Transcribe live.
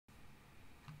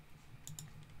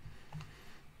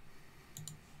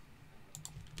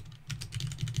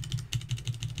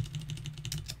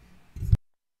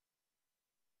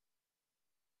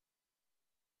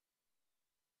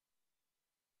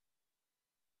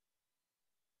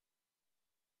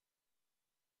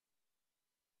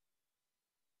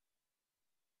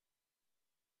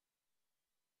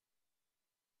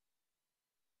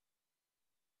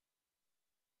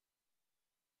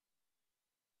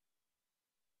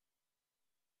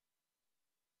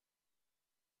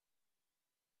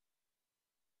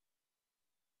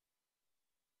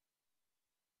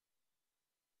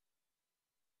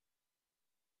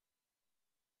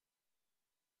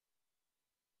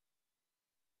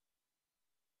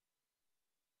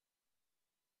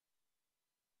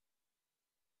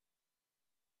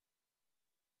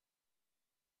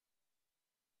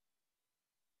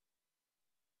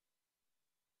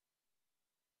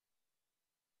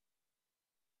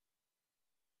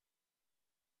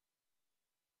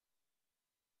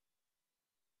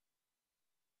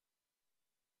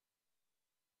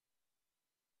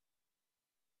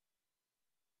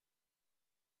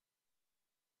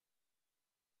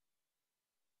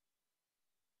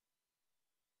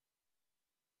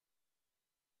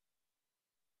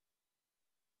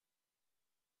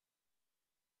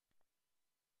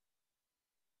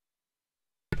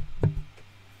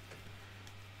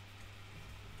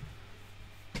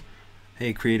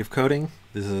Hey, Creative Coding.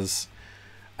 This is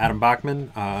Adam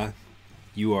Bachman.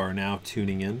 You are now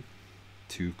tuning in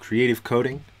to Creative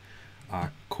Coding, a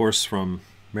course from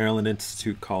Maryland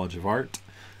Institute College of Art.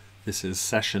 This is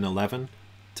session 11.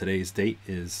 Today's date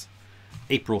is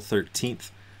April 13th,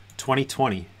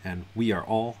 2020, and we are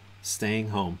all staying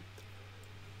home.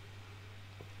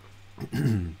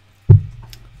 I'm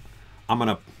going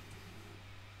to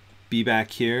be back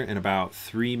here in about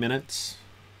 3 minutes.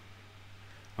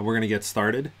 And we're going to get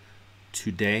started.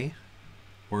 Today,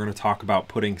 we're going to talk about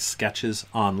putting sketches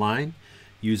online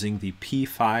using the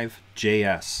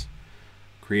P5JS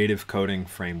Creative Coding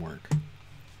Framework.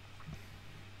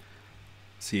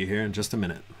 See you here in just a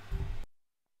minute.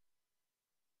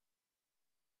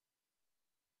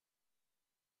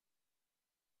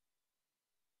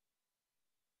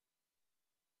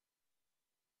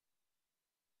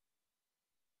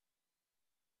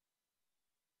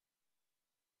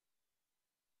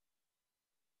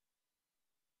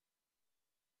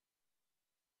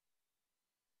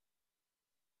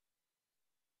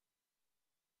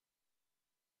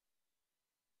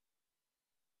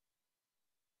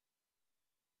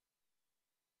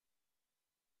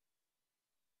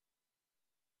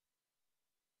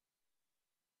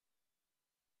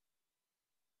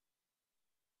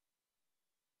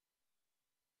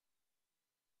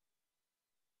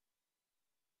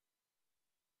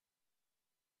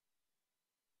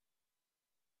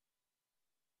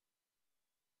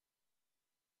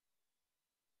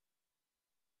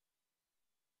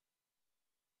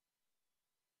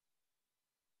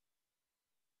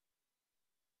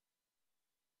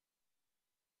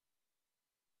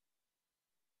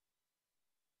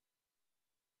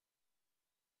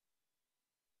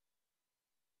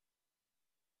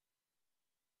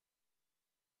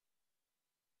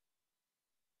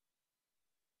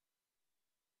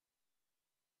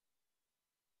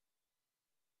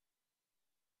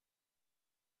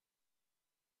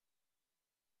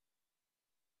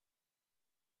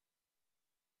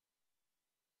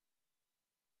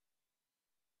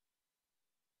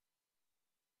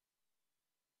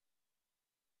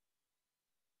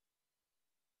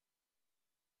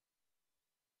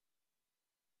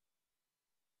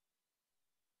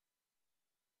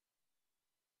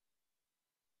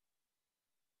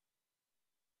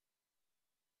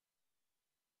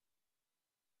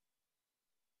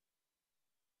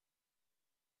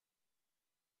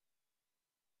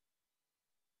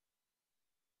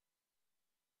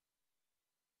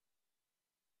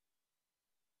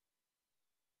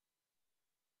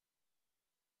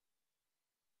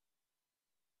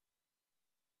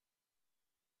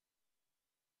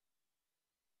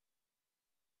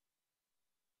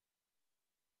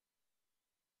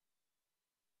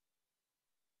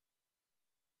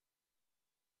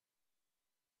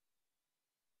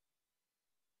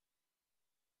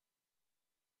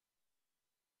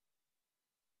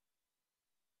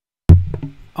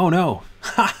 Oh no!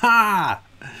 Ha ha!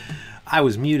 I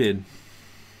was muted.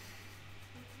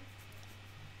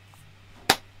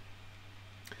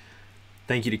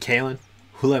 Thank you to Kaylin,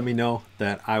 who let me know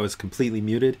that I was completely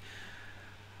muted.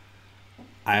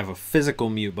 I have a physical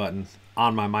mute button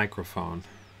on my microphone.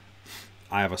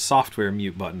 I have a software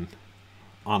mute button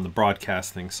on the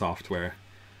broadcasting software.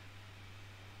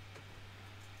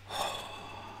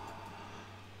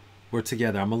 We're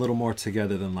together. I'm a little more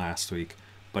together than last week,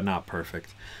 but not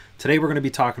perfect. Today we're going to be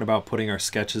talking about putting our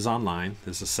sketches online.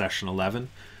 This is session 11.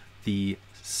 The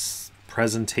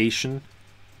presentation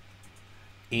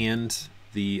and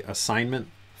the assignment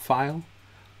file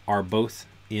are both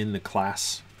in the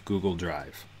class Google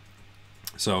Drive.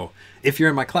 So if you're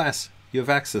in my class, you have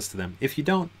access to them. If you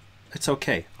don't, it's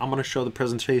okay. I'm going to show the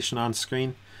presentation on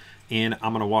screen and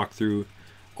I'm going to walk through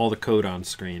all the code on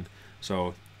screen.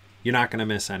 So you're not going to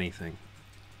miss anything.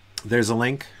 There's a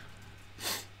link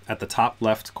at the top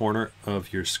left corner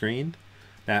of your screen,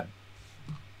 that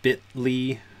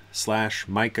bit.ly/MICA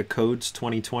codes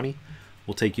 2020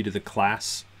 will take you to the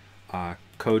class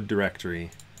code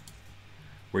directory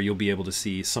where you'll be able to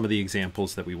see some of the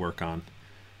examples that we work on,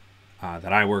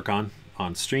 that I work on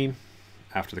stream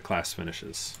after the class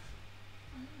finishes.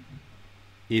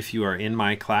 If you are in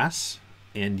my class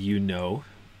and you know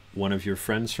one of your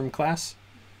friends from class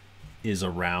is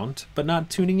around but not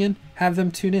tuning in, have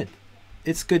them tune in.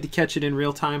 It's good to catch it in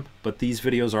real time, but these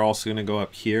videos are also going to go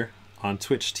up here on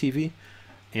Twitch TV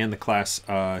and the class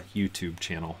YouTube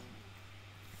channel.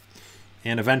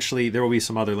 And eventually there will be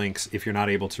some other links if you're not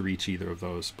able to reach either of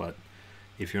those, but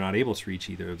if you're not able to reach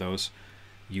either of those,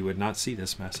 you would not see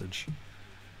this message.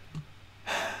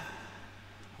 All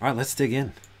right, let's dig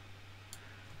in.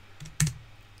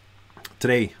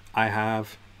 Today I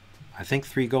have I think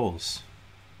 3 goals.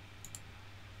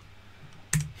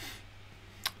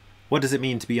 What does it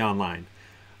mean to be online?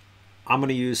 I'm going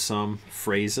to use some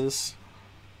phrases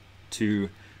to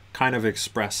kind of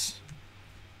express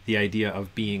the idea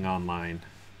of being online.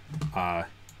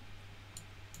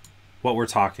 What we're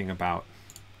talking about.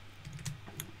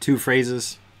 2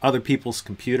 phrases: other people's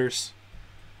computers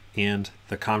and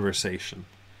the conversation.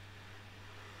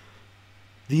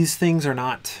 These things are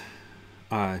not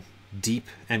deep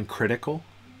and critical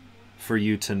for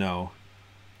you to know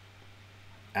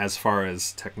as far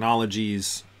as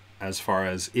technologies, as far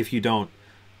as if you don't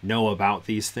know about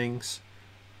these things,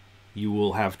 you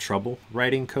will have trouble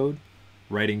writing code,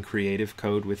 writing creative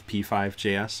code with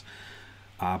P5.js.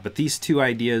 But these 2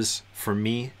 ideas, for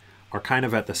me, are kind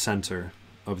of at the center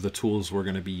of the tools we're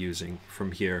going to be using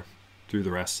from here through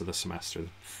the rest of the semester,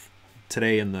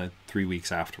 today and the 3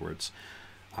 weeks afterwards.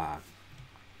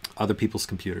 Other people's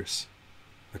computers,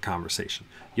 the conversation.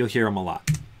 You'll hear them a lot.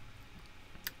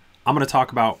 I'm going to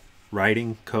talk about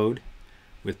writing code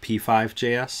with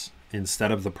P5.js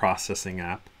instead of the processing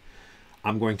app.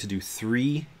 I'm going to do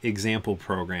 3 example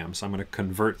programs. I'm going to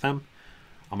convert them.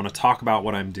 I'm going to talk about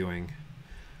what I'm doing.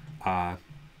 There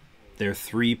are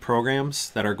 3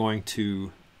 programs that are going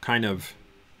to kind of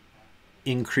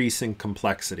increase in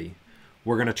complexity.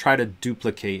 We're going to try to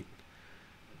duplicate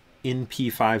in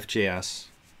P5.js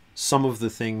some of the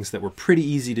things that were pretty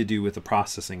easy to do with the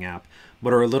processing app,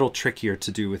 but are a little trickier to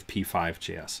do with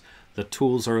P5.js. The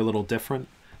tools are a little different.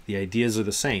 The ideas are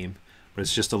the same, but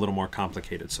it's just a little more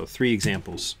complicated. So 3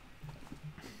 examples.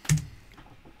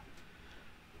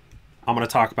 I'm going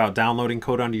to talk about downloading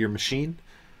code onto your machine.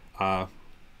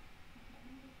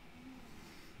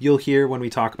 You'll hear when we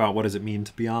talk about what does it mean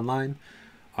to be online.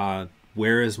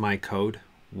 Where is my code?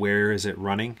 Where is it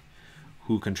running?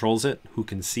 Who controls it? Who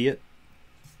can see it?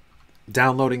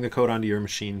 Downloading the code onto your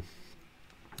machine.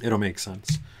 It'll make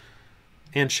sense.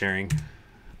 And sharing.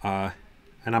 And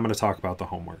I'm going to talk about the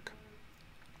homework.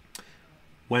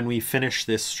 When we finish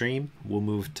this stream, we'll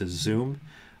move to Zoom.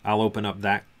 I'll open up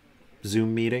that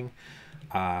Zoom meeting.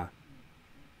 But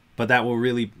that will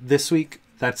really, this week,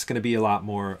 that's going to be a lot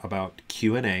more about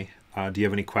Q&A. Do you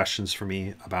have any questions for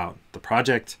me about the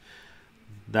project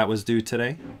that was due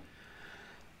today?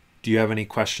 Do you have any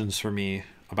questions for me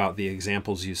about the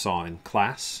examples you saw in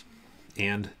class?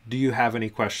 And do you have any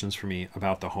questions for me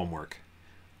about the homework?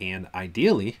 And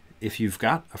ideally, if you've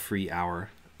got a free hour,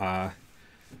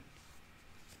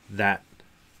 that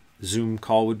Zoom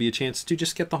call would be a chance to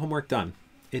just get the homework done.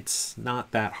 It's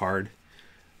not that hard,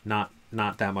 not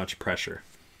that much pressure.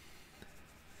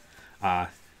 But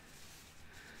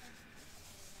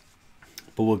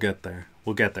we'll get there.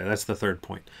 We'll get there. That's the 3rd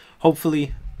point.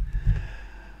 Hopefully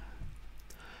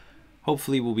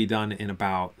we'll be done in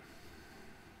about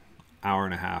an hour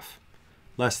and a half,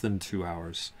 less than 2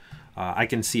 hours. I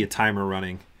can see a timer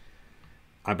running.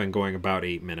 I've been going about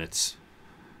 8 minutes.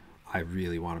 I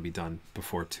really want to be done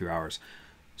before 2 hours,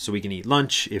 so we can eat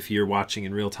lunch if you're watching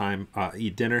in real time.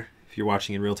 Eat dinner if you're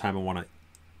watching in real time and want to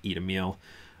eat a meal,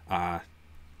 and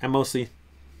mostly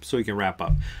so we can wrap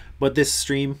up. But this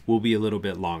stream will be a little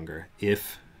bit longer.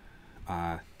 If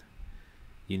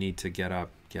you need to get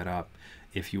up.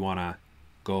 If you want to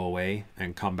go away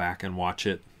and come back and watch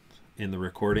it in the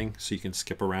recording so you can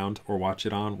skip around or watch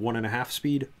it on 1.5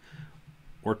 speed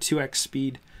or 2x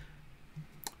speed,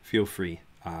 feel free.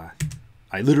 I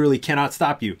literally cannot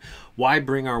stop you. Why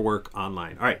bring our work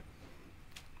online? All right,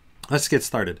 let's get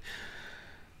started.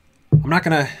 I'm not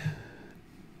going to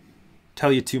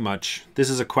tell you too much. This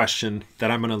is a question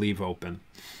that I'm going to leave open.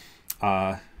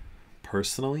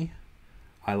 Personally,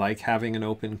 I like having an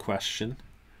open question.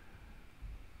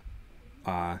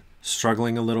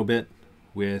 Struggling a little bit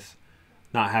with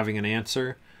not having an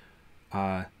answer.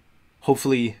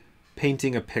 Hopefully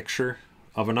painting a picture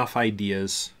of enough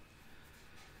ideas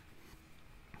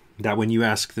that when you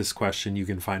ask this question, you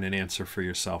can find an answer for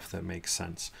yourself that makes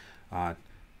sense.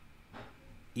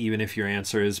 Even if your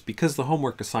answer is, because the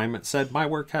homework assignment said my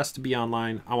work has to be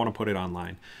online, I want to put it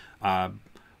online. But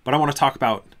I want to talk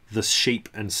about the shape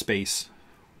and space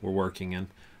we're working in,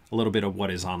 a little bit of what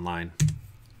is online.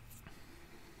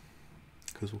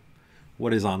 Because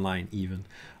what is online even?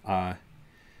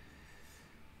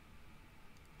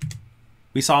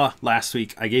 We saw last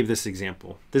week, I gave this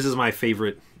example. This is my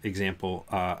favorite example,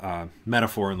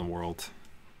 metaphor in the world.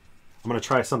 I'm going to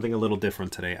try something a little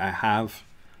different today. I have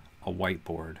a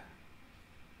whiteboard.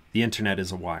 The internet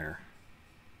is a wire.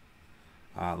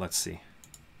 Let's see.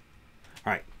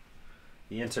 All right.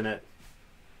 The internet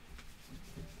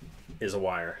is a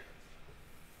wire.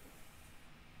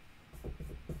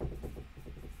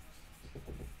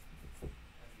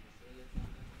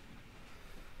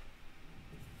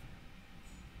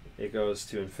 It goes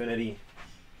to infinity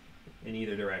in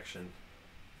either direction.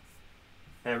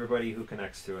 Everybody who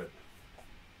connects to it.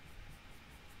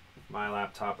 My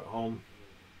laptop at home.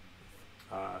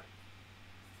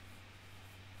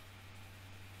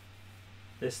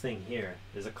 This thing here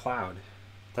is a cloud.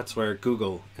 That's where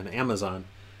Google and Amazon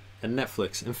and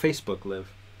Netflix and Facebook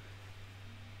live.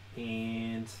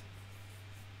 And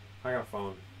I got a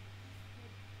phone.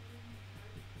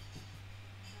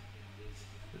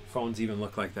 Phones even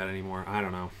look like that anymore. I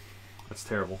don't know. That's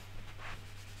terrible.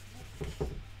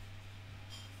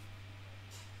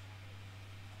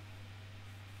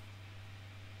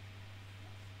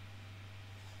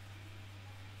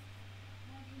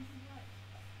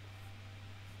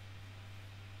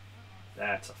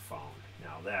 That's a phone.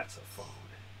 Now that's a phone.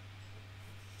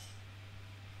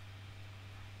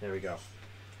 There we go.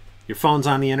 Your phone's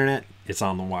on the internet, it's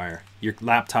on the wire. Your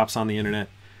laptop's on the internet,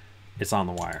 it's on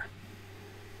the wire.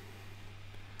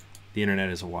 The internet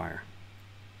is a wire.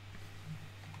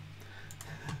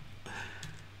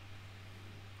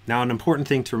 Now, an important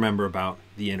thing to remember about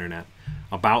the internet,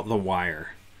 about the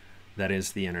wire that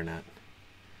is the internet,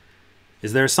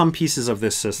 is there are some pieces of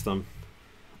this system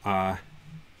that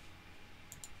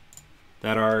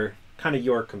are kind of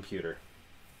your computer,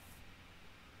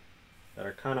 that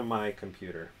are kind of my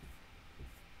computer.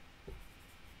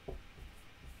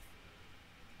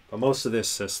 But most of this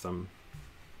system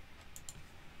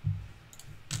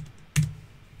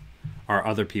are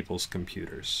other people's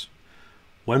computers.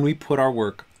 When we put our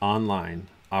work online,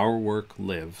 our work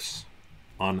lives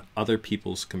on other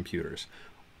people's computers.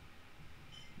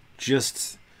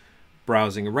 Just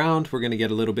browsing around, we're going to get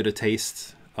a little bit of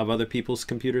taste of other people's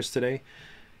computers today.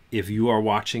 If you are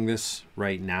watching this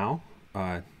right now,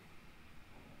 I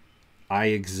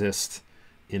exist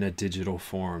in a digital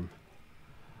form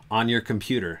on your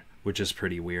computer, which is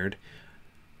pretty weird.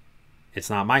 It's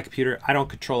not my computer. I don't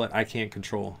control it. I can't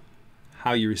control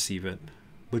how you receive it,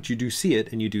 but you do see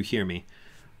it and you do hear me.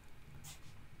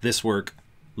 This work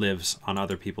lives on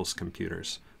other people's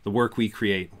computers. The work we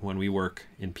create when we work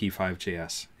in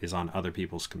P5JS is on other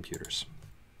people's computers.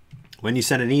 When you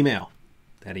send an email,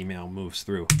 that email moves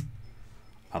through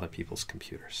other people's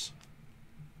computers.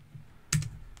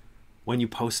 When you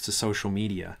post to social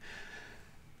media,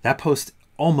 that post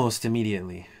almost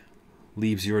immediately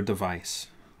leaves your device,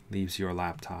 leaves your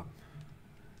laptop,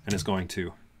 and is going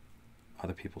to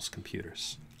other people's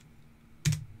computers.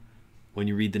 When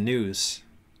you read the news,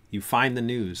 you find the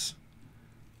news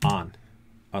on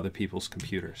other people's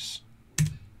computers.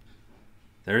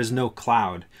 There is no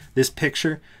cloud. This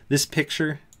picture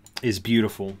is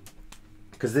beautiful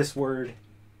because this word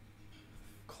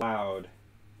cloud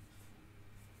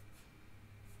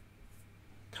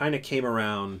kind of came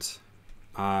around,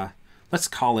 let's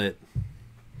call it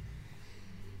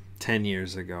 10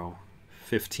 years ago,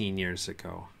 15 years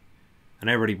ago, and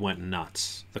everybody went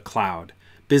nuts. The cloud.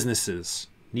 Businesses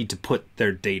need to put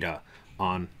their data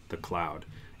on the cloud.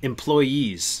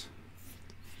 Employees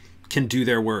can do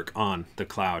their work on the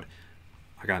cloud.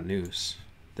 I got news.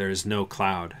 There is no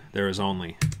cloud. There is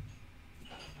only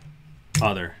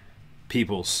other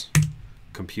people's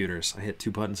computers. I hit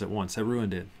two buttons at once. I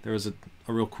ruined it. There was a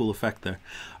real cool effect there.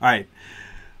 All right.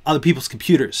 Other people's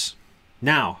computers.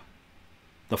 Now,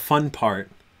 the fun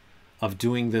part of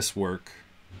doing this work,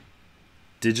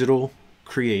 digital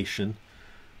creation,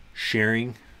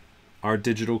 sharing our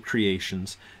digital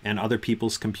creations and other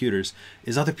people's computers,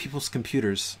 is other people's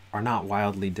computers are not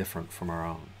wildly different from our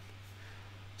own.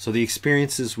 So the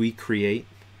experiences we create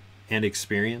and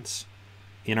experience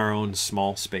in our own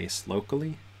small space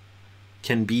locally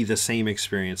can be the same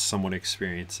experience someone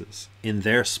experiences in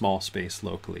their small space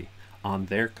locally on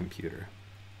their computer.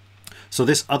 So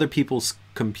this other people's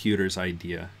computers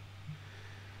idea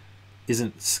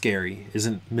isn't scary,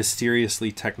 isn't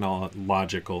mysteriously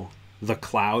technological. The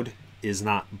cloud is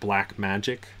not black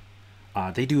magic.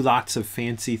 They do lots of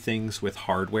fancy things with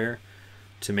hardware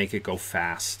to make it go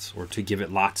fast, or to give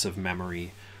it lots of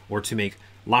memory, or to make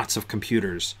lots of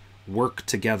computers work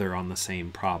together on the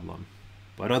same problem.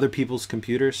 But other people's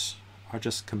computers are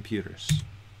just computers.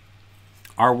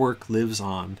 Our work lives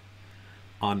on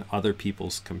other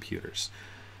people's computers.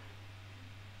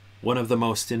 One of the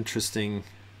most interesting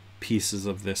pieces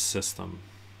of this system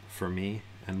for me,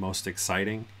 and most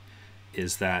exciting,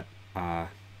 is that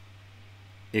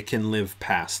it can live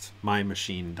past my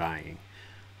machine dying.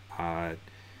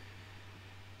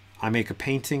 I make a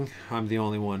painting, I'm the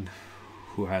only one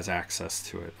who has access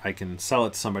to it. I can sell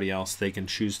it to somebody else, they can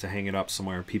choose to hang it up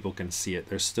somewhere, people can see it.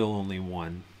 There's still only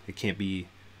one. It can't be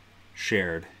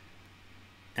shared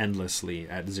endlessly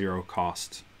at zero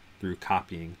cost through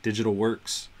copying. Digital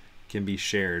works can be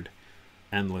shared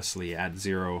endlessly at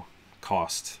zero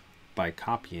cost by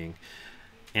copying.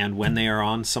 And when they are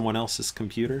on someone else's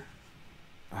computer,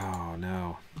 oh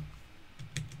no.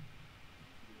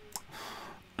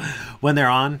 When they're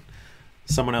on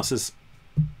someone else's,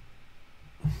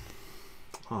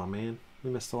 oh man,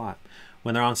 we missed a lot.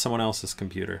 When they're on someone else's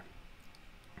computer,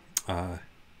 the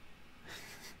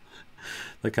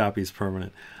copy is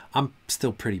permanent. I'm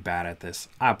still pretty bad at this.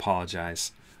 I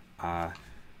apologize. All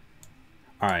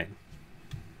right.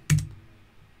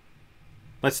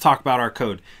 Let's talk about our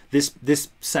code. This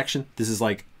section, this is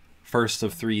like first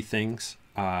of 3 things.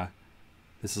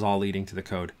 This is all leading to the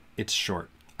code. It's short.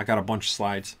 I got a bunch of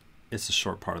slides. It's a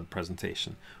short part of the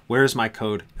presentation. Where is my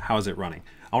code? How is it running?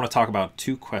 I want to talk about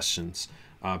 2 questions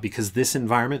because this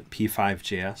environment,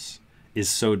 P5.js, is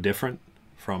so different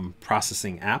from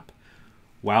processing app.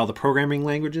 While the programming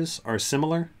languages are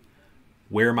similar,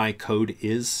 where my code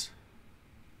is,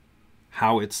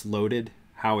 how it's loaded,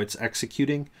 how it's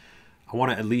executing, I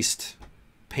want to at least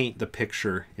paint the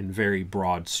picture in very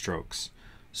broad strokes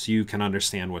so you can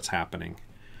understand what's happening.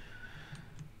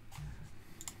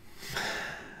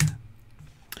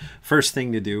 First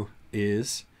thing to do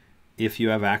is, if you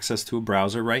have access to a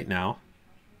browser right now,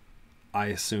 I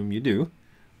assume you do,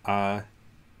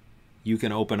 you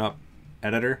can open up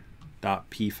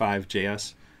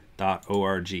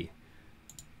editor.p5js.org.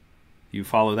 You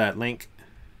follow that link,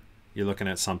 you're looking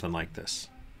at something like this.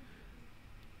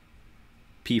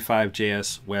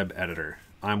 P5JS web editor.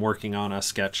 I'm working on a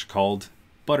sketch called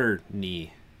Butter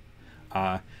Knee.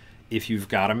 If you've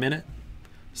got a minute,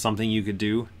 something you could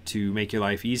do to make your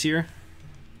life easier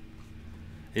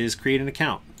is create an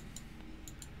account.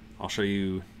 I'll show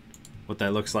you what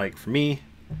that looks like for me.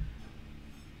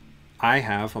 I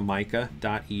have a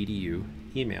MICA.edu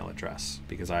email address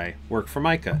because I work for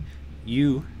MICA.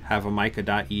 You have a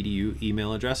MICA.edu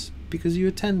email address because you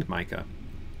attend MICA.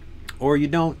 Or you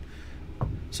don't,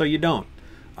 so you don't.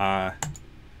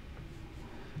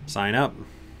 Sign up.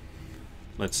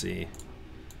 Let's see.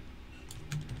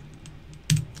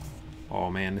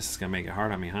 Oh man, this is gonna make it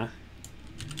hard on me, huh?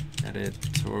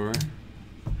 Editor.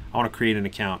 I want to create an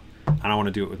account. I don't want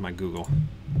to do it with my Google.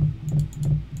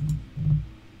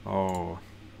 Oh,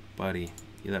 buddy,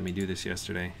 you let me do this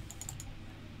yesterday.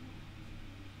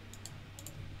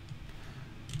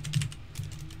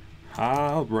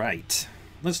 All right,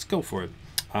 let's go for it.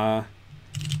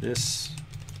 This,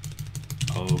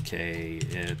 okay,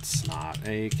 it's not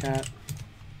a cat,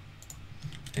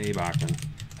 a Bachman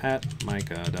at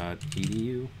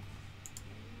mica.edu.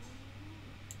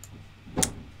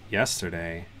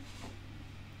 Yesterday,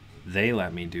 they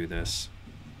let me do this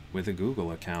with a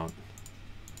Google account.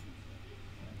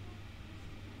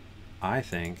 I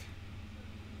think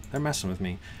they're messing with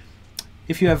me.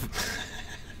 If you have...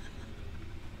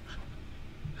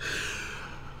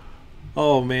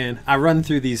 Oh man, I run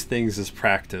through these things as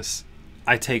practice.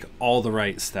 I take all the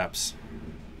right steps.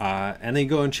 And they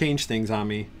go and change things on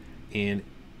me, and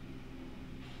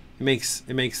it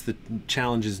makes the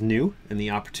challenges new and the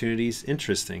opportunities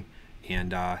interesting,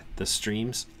 and the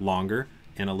streams longer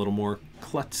and a little more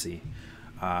klutzy.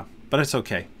 But it's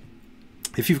okay.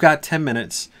 If you've got 10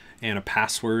 minutes and a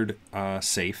password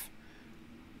safe,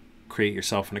 create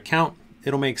yourself an account.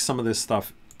 It'll make some of this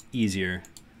stuff easier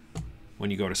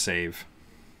when you go to save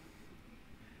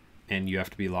and you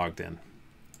have to be logged in.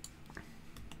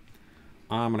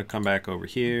 I'm gonna come back over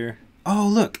here. Oh,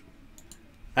 look,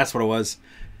 that's what it was.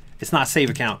 It's not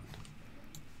save account.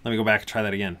 Let me go back and try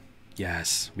that again.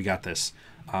 Yes, we got this.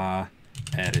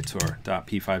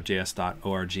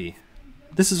 Editor.p5js.org.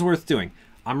 This is worth doing.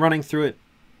 I'm running through it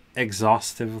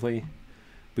exhaustively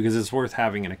because it's worth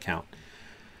having an account.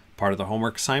 Part of the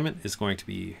homework assignment is going to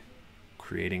be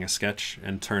creating a sketch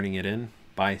and turning it in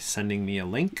by sending me a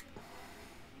link.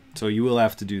 So you will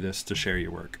have to do this to share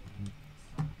your work.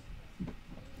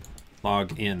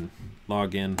 Log in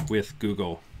with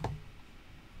Google.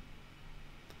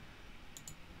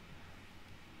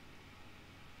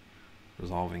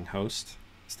 Resolving host,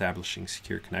 establishing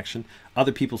secure connection.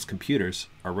 Other people's computers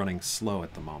are running slow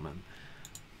at the moment.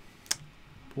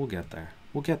 We'll get there.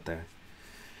 We'll get there.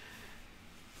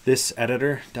 This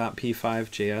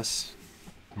editor.p5js,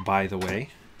 by the way,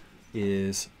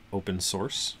 is open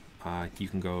source. You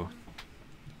can go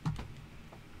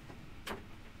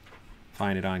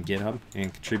find it on GitHub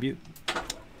and contribute.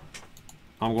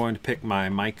 I'm going to pick my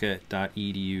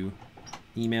mica.edu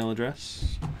email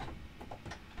address.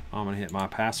 I'm going to hit my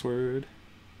password.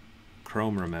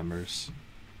 Chrome remembers.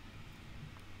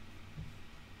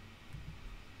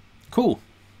 Cool.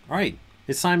 All right,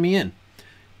 it signed me in.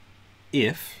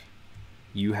 If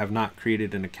you have not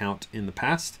created an account in the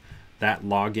past, that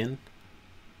login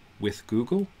with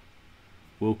Google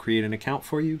will create an account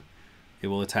for you. It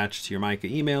will attach to your MICA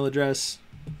email address.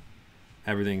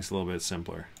 Everything's a little bit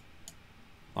simpler.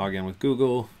 Log in with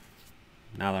Google.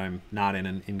 Now that I'm not in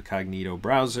an incognito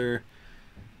browser,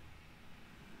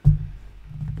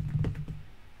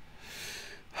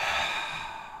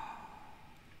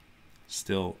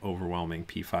 still overwhelming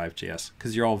P5.js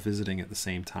because you're all visiting at the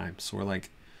same time. So we're like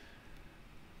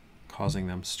causing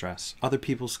them stress. Other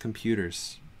people's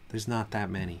computers. There's not that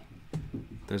many.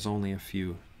 There's only a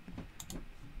few.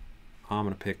 I'm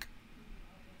going to pick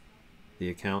the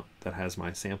account that has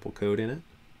my sample code in it.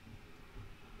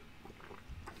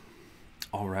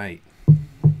 All right.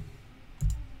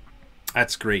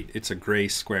 That's great. It's a gray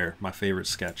square, my favorite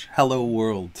sketch. Hello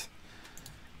world.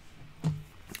 All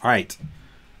right.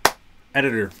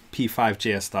 Editor,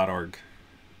 p5js.org.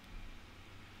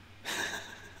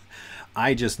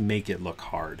 I just make it look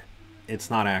hard. It's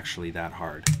not actually that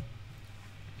hard.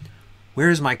 Where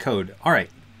is my code? All right.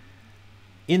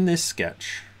 In this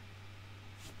sketch,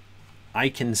 I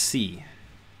can see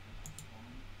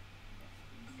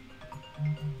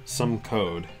some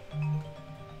code.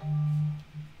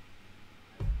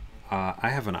 I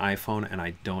have an iPhone and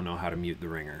I don't know how to mute the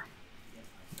ringer.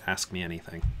 Ask me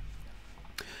anything.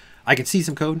 I can see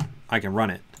some code. I can run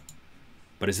it.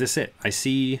 But is this it? I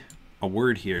see a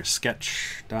word here,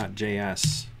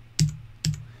 sketch.js. I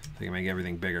think I make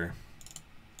everything bigger.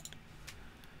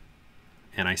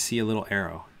 And I see a little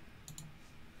arrow.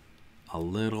 A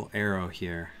little arrow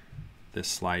here.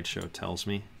 This slideshow tells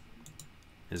me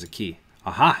is a key.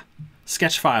 Aha!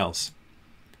 Sketch files.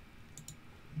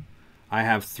 I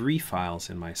have 3 files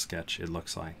in my sketch, it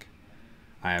looks like.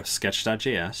 I have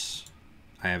sketch.js,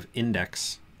 I have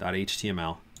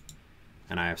index.html,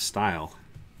 and I have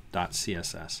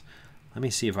style.css. Let me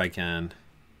see if I can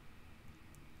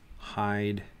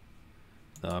hide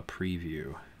the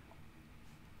preview.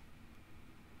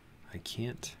 I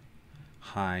can't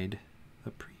hide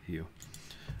the preview.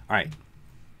 All right.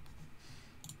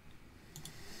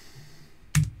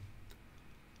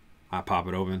 I pop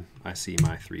it open. I see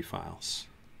my 3 files.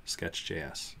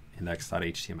 Sketch.js,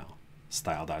 index.html,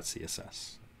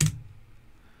 style.css.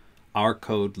 Our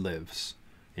code lives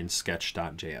in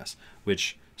sketch.js,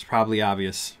 which is probably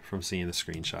obvious from seeing the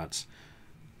screenshots.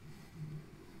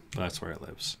 But that's where it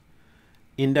lives.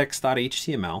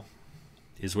 Index.html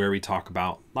is where we talk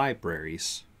about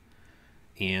libraries.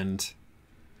 And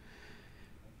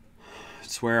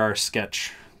it's where our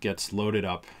sketch gets loaded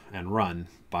up and run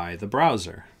by the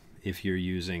browser. If you're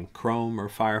using Chrome or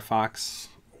Firefox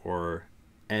or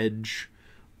Edge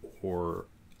or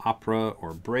Opera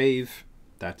or Brave,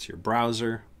 that's your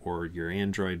browser, or your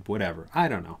Android, whatever. I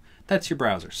don't know. That's your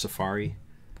browser. Safari.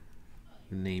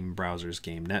 Name browser's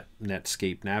game.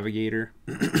 Netscape Navigator.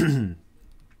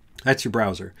 That's your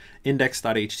browser.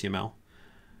 Index.html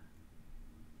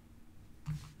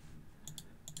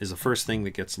is the first thing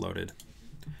that gets loaded.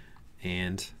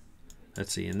 And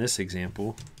let's see, in this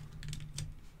example,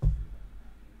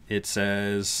 it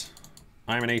says,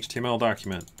 I'm an HTML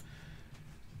document.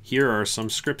 Here are some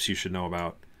scripts you should know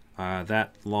about.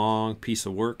 That long piece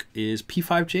of work is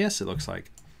P5.js, it looks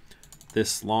like.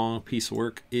 This long piece of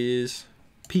work is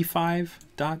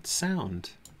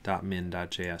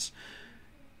p5.sound.min.js.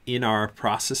 In our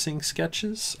processing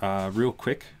sketches, real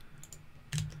quick,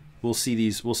 we'll see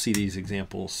these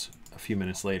examples a few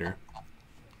minutes later.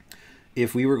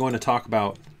 If we were going to talk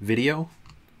about video,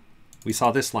 we saw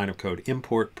this line of code,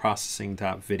 import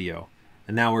processing.video,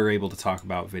 and now we're able to talk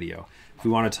about video. If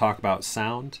we want to talk about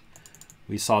sound,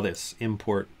 we saw this,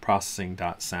 import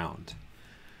processing.sound.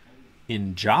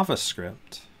 In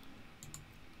JavaScript,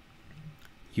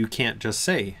 you can't just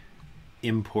say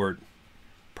import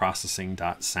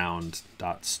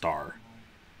processing.sound.star.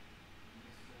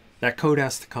 That code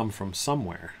has to come from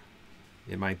somewhere.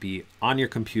 It might be on your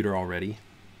computer already.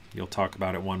 You'll talk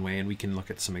about it one way, and we can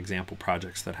look at some example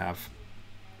projects that have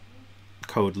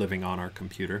code living on our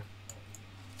computer.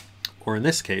 Or in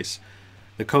this case,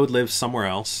 the code lives somewhere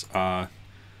else.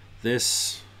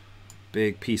 This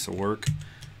big piece of work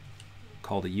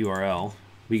called a URL,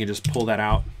 we can just pull that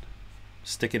out,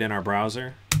 stick it in our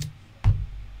browser,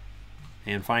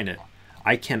 and find it.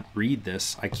 I can't read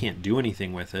this. I can't do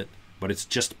anything with it, but it's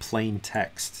just plain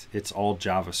text. It's all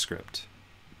JavaScript.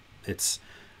 It's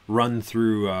run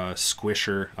through a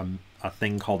squisher, a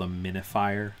thing called a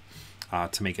minifier,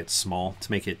 to make it small,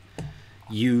 to make it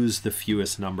use the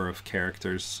fewest number of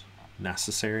characters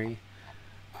necessary.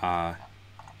 But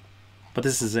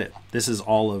this is it. This is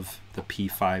all of the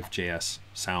P5.js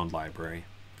sound library.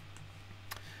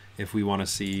 If we want to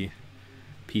see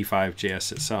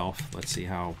P5.js itself, let's see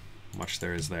how how much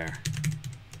there is there.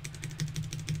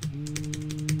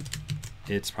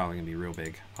 It's probably going to be real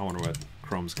big. I wonder what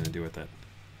Chrome's going to do with it.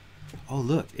 Oh,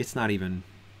 look, it's not even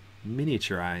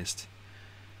miniaturized.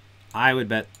 I would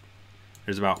bet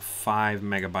there's about 5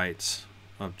 megabytes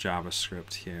of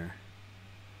JavaScript here.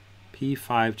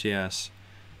 P5.js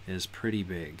is pretty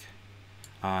big.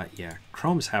 Yeah,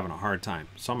 Chrome's having a hard time,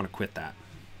 so I'm going to quit that.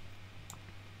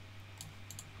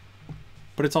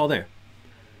 But it's all there.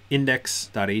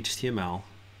 Index.html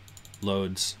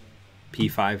loads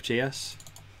P5.js,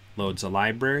 loads a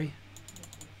library,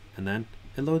 and then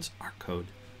it loads our code.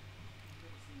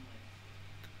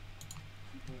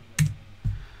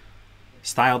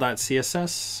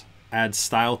 Style.css adds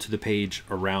style to the page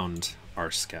around our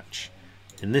sketch.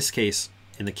 In this case,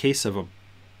 in the case of a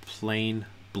plain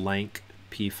blank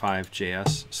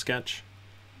P5.js sketch,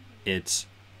 it's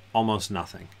almost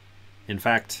nothing. In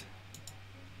fact,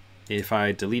 if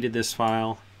I deleted this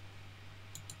file,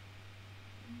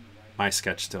 my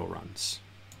sketch still runs.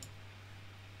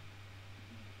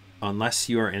 Unless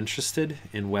you are interested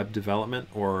in web development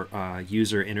or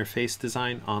user interface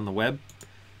design on the web,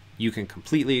 you can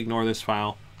completely ignore this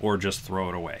file or just throw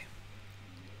it away.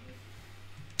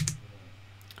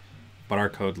 But our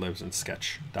code lives in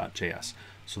sketch.js.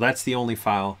 So that's the only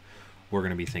file we're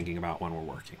going to be thinking about when we're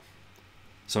working.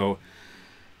 So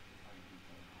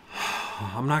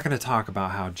I'm not going to talk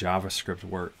about how JavaScript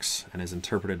works and is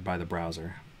interpreted by the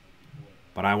browser,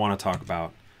 but I want to talk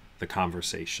about the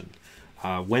conversation.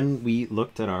 When we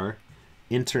looked at our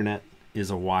internet is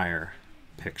a wire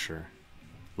picture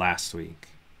last week,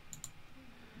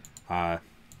 I'm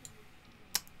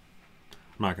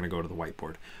not going to go to the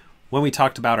whiteboard. When we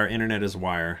talked about our internet is a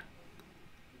wire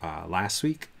last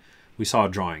week, we saw a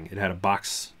drawing. It had a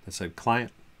box that said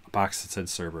client, a box that said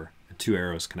server, and 2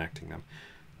 arrows connecting them.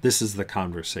 This is the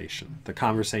conversation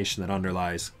that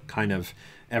underlies kind of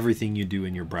everything you do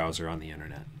in your browser on the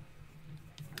internet.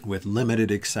 With limited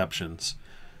exceptions,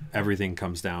 everything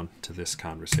comes down to this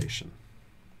conversation.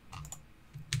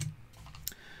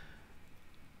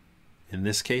 In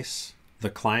this case, the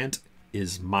client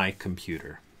is my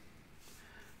computer.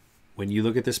 When you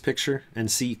look at this picture and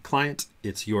see client,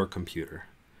 it's your computer.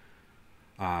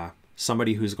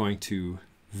 Somebody who's going to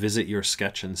visit your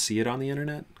sketch and see it on the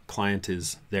internet, client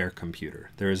is their computer.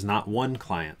 There is not one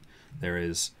client. There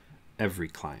is every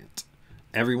client.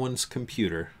 Everyone's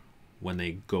computer, when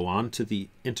they go onto the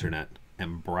internet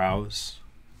and browse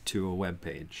to a web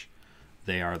page,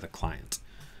 they are the client.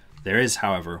 There is,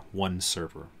 however, one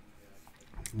server.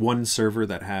 One server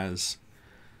that has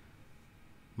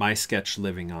my sketch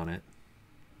living on it,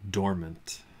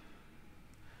 dormant,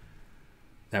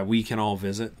 that we can all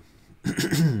visit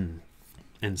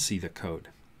and see the code.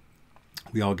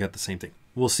 We all get the same thing.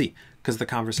 We'll see, because the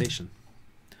conversation.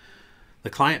 The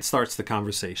client starts the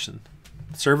conversation.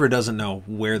 The server doesn't know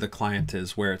where the client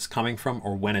is, where it's coming from,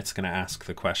 or when it's going to ask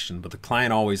the question, but the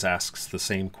client always asks the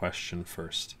same question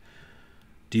first.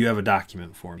 Do you have a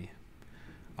document for me?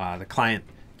 The client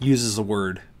uses a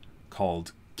word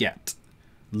called get.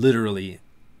 Literally,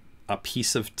 a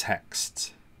piece of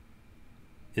text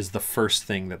is the first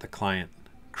thing that the client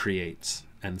creates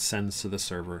and sends to the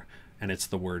server, and it's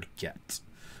the word get.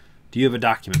 Do you have a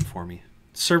document for me?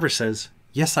 The server says,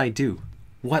 yes, I do.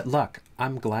 What luck.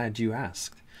 I'm glad you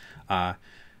asked.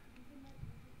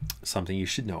 Something you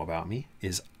should know about me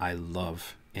is I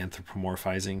love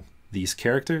anthropomorphizing these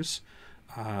characters.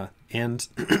 And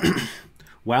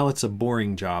while it's a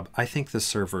boring job, I think the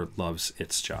server loves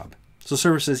its job. So the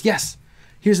server says, yes,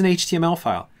 here's an HTML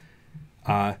file.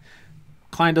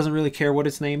 Client doesn't really care what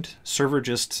it's named. Server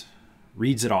just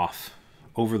reads it off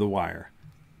over the wire.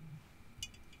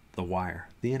 The wire,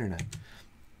 the internet.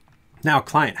 Now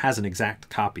client has an exact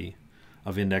copy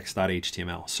of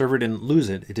index.html. Server didn't lose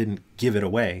it. It didn't give it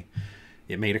away.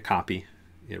 It made a copy.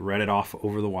 It read it off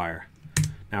over the wire.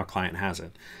 Now client has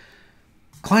it.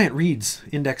 Client reads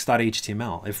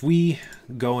index.html. If we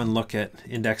go and look at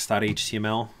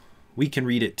index.html, we can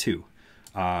read it too.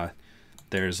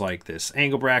 There's like this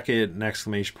angle bracket, an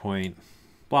exclamation point,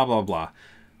 blah, blah, blah.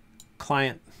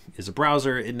 Client is a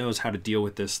browser. It knows how to deal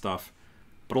with this stuff.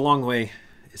 But along the way,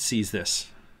 it sees this.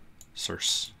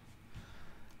 Source.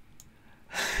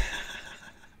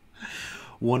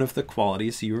 One of the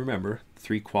qualities, you remember,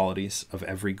 3 qualities of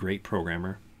every great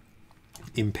programmer: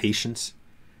 impatience,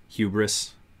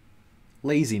 hubris,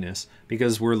 laziness,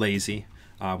 because we're lazy.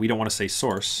 We don't want to say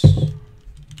source.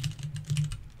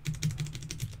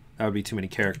 That would be too many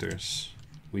characters.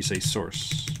 We say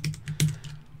source.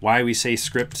 Why we say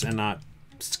script and not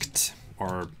skt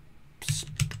or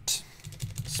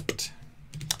spt,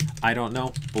 I don't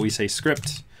know, but we say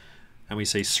script. and we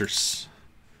say source.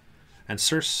 And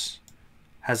source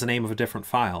has the name of a different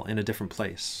file in a different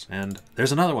place. And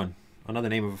there's another one, another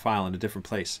name of a file in a different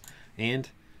place. And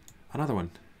another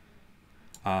one.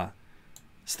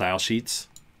 Style sheets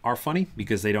are funny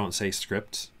because they don't say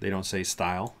script, they don't say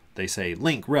style. They say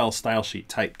link, rel, style sheet,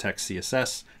 type, text,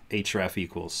 CSS, href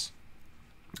equals.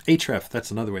 Href,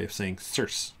 that's another way of saying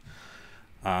source.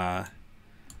 Style.css.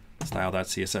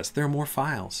 There are more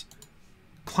files.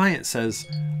 Client says,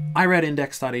 I read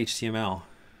index.html,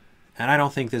 and I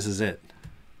don't think this is it.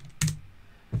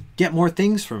 Get more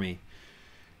things for me.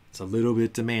 It's a little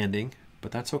bit demanding,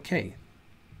 but that's okay.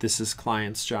 This is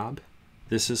client's job.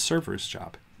 This is server's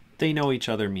job. They know each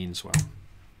other means well.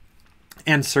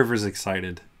 And server's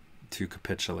excited to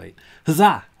capitulate.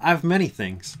 Huzzah! I have many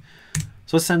things.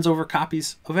 So it sends over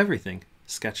copies of everything.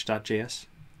 Sketch.js,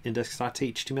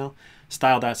 index.html,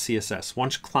 style.css.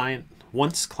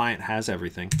 Once client has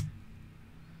everything,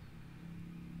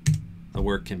 the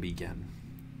work can begin.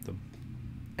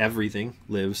 Everything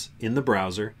lives in the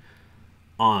browser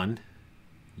on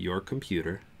your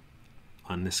computer,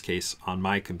 in this case on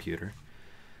my computer.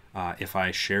 If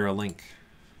I share a link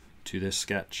to this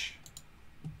sketch,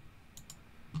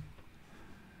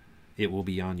 it will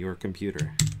be on your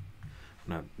computer. I'm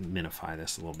going to minify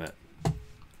this a little bit.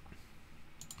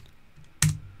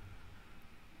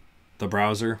 The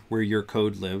browser where your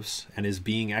code lives and is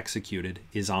being executed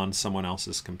is on someone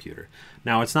else's computer.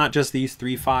 Now, it's not just these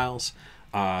 3 files.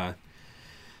 A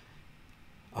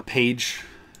page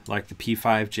like the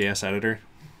P5.js editor,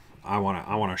 I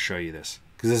want to show you this,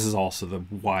 because this is also the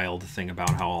wild thing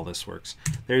about how all this works.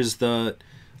 There's the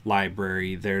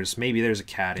library, maybe there's a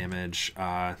cat image,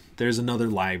 there's another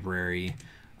library,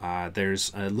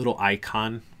 there's a little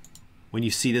icon. When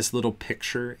you see this little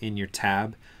picture in your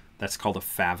tab, that's called a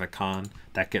favicon.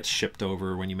 That gets shipped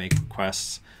over when you make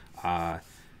requests.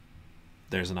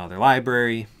 There's another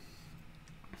library.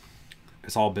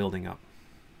 It's all building up.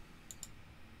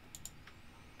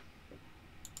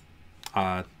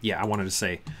 Yeah, I wanted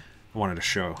to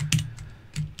show.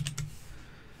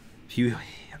 If you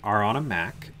are on a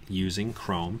Mac using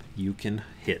Chrome, you can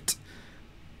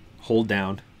hold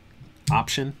down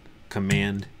Option,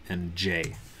 Command, and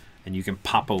J, and you can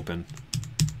pop open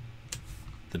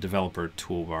the developer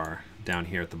toolbar down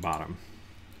here at the bottom.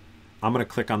 I'm going to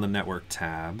click on the network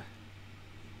tab.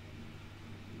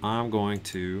 I'm going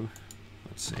to,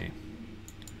 let's see,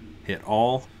 hit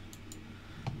all.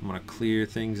 I'm going to clear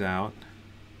things out.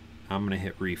 I'm going to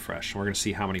hit refresh. We're going to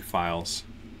see how many files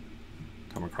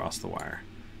come across the wire.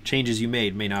 Changes you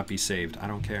made may not be saved. I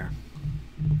don't care.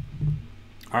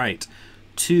 All right,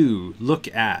 to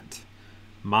look at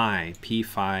my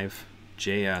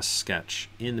P5.js sketch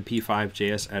in the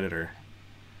P5.js editor,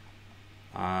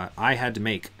 I had to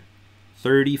make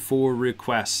 34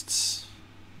 requests.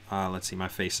 Let's see, my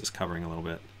face is covering a little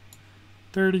bit.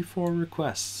 34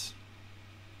 requests.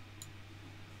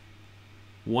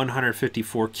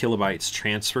 154 kilobytes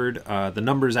transferred. The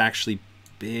number is actually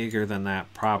bigger than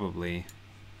that, probably.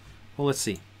 Well, let's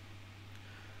see.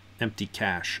 Empty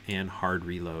cache and hard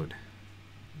reload.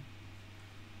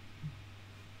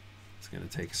 It's going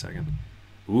to take a second.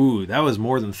 Ooh, that was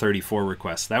more than 34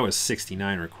 requests. That was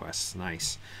 69 requests.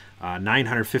 Nice.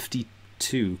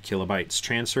 952 kilobytes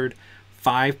transferred.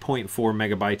 5.4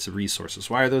 megabytes of resources.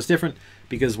 Why are those different?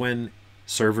 Because when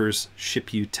servers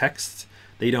ship you text,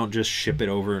 they don't just ship it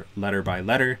over letter by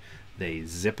letter. They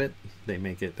zip it.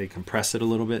 They compress it a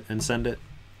little bit and send it.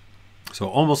 So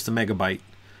almost a megabyte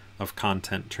of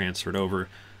content transferred over.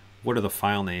 What are the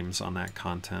file names on that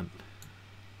content?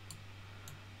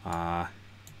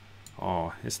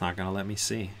 Oh, it's not going to let me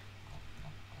see.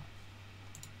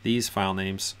 These file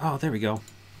names, oh, there we go,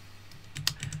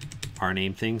 are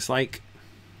named things like,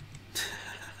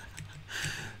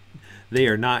 they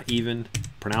are not even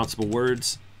pronounceable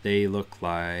words. They look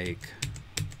like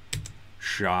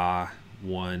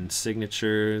SHA-1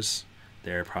 signatures.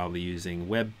 They're probably using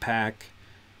Webpack.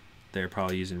 They're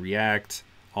probably using React.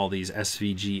 All these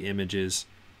SVG images.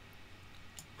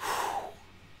 Whew,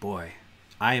 boy,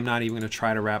 I am not even going to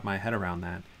try to wrap my head around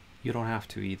that. You don't have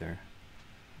to either.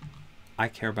 I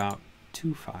care about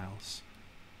 2 files.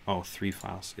 Oh, 3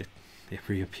 files. It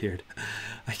reappeared.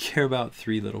 I care about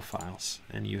 3 little files,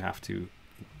 and you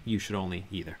should only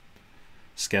either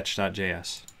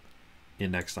sketch.js,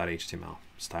 index.html,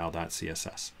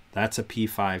 style.css. That's a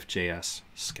P5.js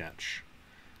sketch.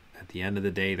 At the end of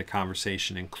the day, the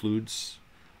conversation includes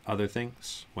other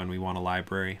things. When we want a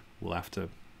library, we'll have to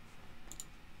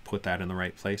put that in the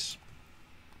right place.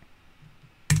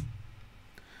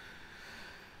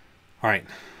 All right,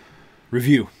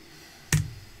 review,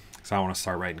 because I want to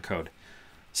start writing code.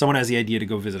 Someone has the idea to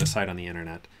go visit a site on the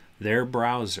internet. Their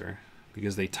browser,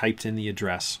 because they typed in the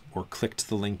address or clicked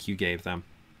the link you gave them,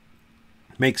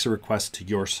 makes a request to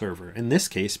your server. In this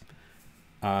case,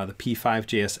 the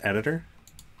P5JS editor.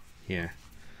 Here,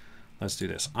 let's do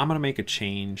this. I'm going to make a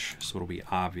change so it'll be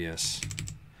obvious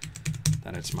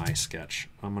that it's my sketch.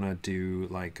 I'm going to do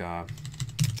like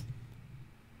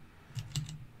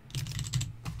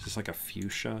just like a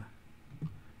fuchsia.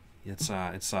 It's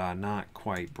not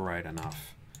quite bright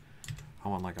enough. I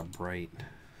want like a bright.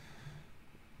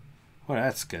 Well,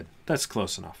 that's good. That's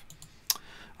close enough.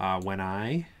 When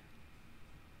I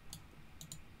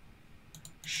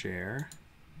share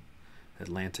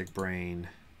Atlantic Brain,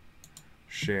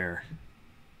 share,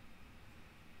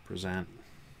 present,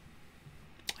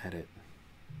 edit.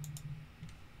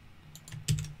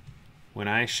 When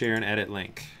I share an edit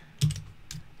link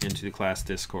into the class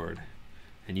Discord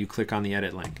and you click on the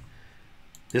edit link,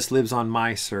 this lives on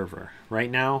my server. Right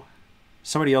now,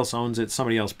 somebody else owns it,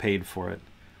 somebody else paid for it,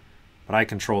 but I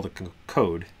control the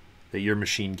code that your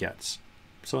machine gets.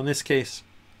 So in this case,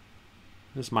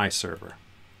 this is my server,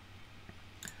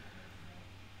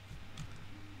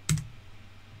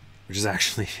 which is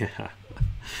actually,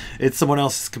 it's someone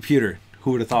else's computer.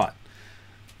 Who would have thought?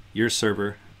 Your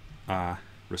server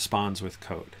responds with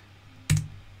code.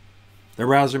 Their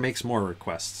browser makes more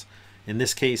requests. In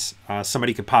this case,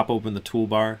 somebody could pop open the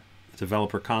toolbar, the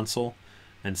developer console,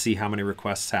 and see how many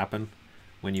requests happen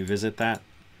when you visit that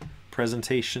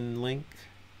presentation link.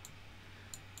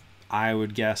 I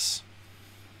would guess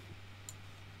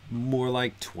more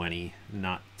like 20,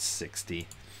 not 60.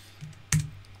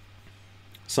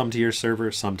 Some to your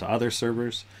server, some to other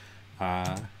servers.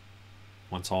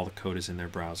 Once all the code is in their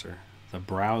browser, the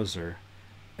browser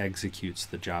executes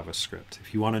the JavaScript.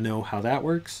 If you want to know how that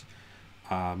works,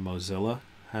 Mozilla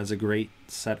has a great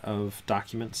set of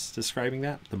documents describing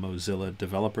that. The Mozilla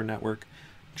Developer Network,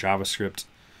 JavaScript.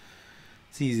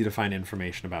 It's easy to find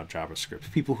information about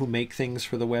JavaScript. People who make things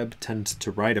for the web tend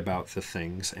to write about the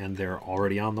things, and they're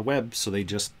already on the web, so they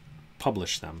just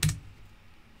publish them.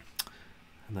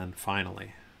 And then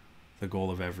finally, the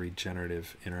goal of every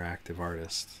generative interactive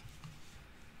artist,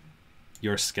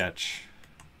 your sketch.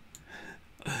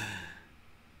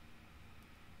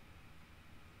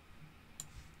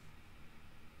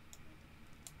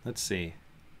 Let's see.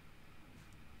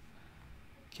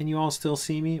 Can you all still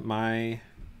see me? My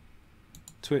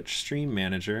Twitch stream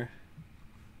manager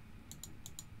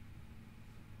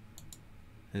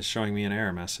is showing me an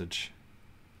error message.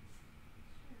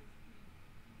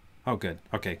 Oh, good.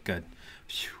 Okay, good.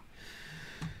 Phew.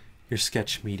 Your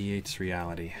sketch mediates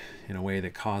reality in a way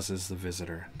that causes the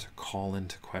visitor to call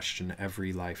into question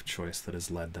every life choice that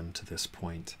has led them to this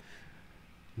point.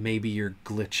 Maybe you're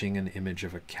glitching an image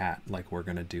of a cat like we're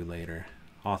going to do later.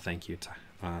 Oh, thank you,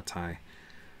 Ty.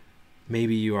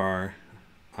 Maybe you are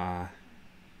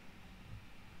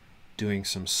doing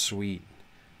some sweet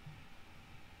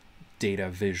data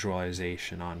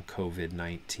visualization on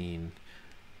COVID-19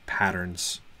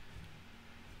 patterns.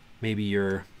 Maybe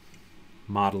you're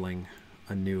modeling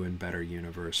a new and better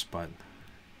universe, but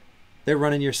they're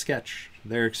running your sketch.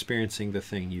 They're experiencing the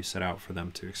thing you set out for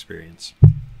them to experience.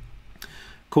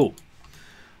 Cool.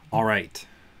 All right.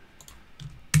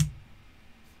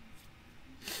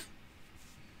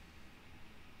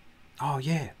 Oh,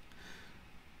 yeah.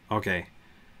 Okay.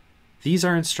 These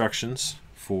are instructions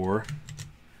for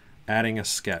adding a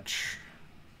sketch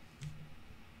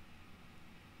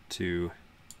to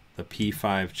the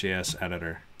P5JS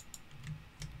editor.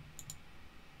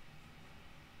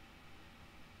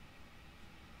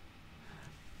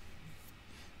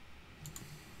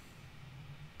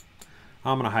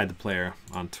 I'm going to hide the player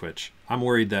on Twitch. I'm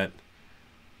worried that...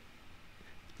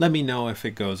 Let me know if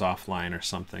it goes offline or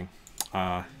something.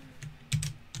 I'm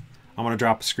going to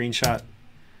drop a screenshot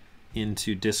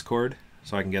into Discord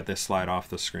so I can get this slide off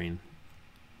the screen.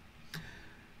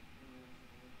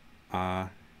 And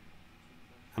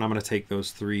I'm going to take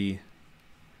those three...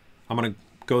 I'm going to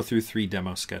go through 3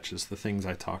 demo sketches, the things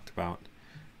I talked about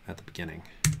at the beginning.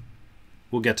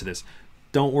 We'll get to this.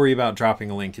 Don't worry about dropping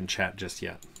a link in chat just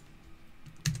yet.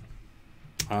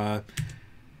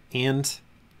 And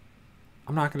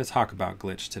I'm not going to talk about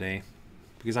glitch today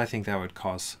because I think that would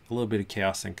cause a little bit of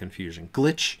chaos and confusion.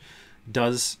 Glitch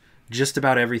does just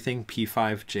about everything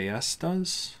P5JS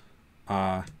does,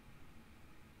 but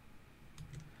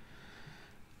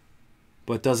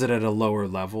does it at a lower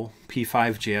level.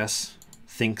 P5JS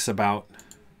thinks about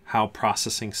how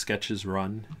processing sketches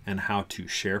run and how to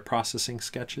share processing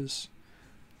sketches.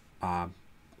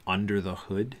 Under the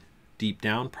hood, deep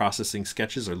down, processing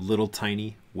sketches are little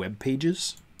tiny web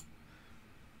pages.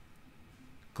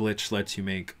 Glitch lets you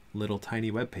make little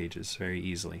tiny web pages very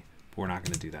easily, but we're not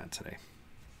going to do that today.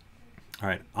 All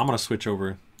right, I'm going to switch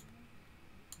over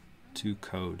to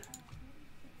code.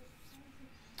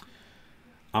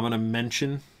 I'm going to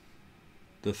mention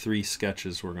the 3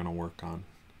 sketches we're going to work on.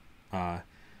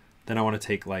 Then I want to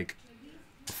take like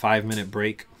a 5-minute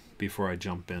break before I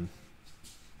jump in.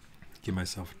 Give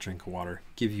myself a drink of water.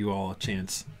 Give you all a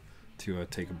chance to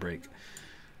take a break.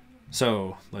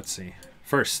 So let's see.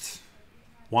 First,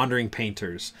 Wandering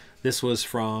Painters. This was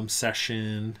from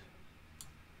session...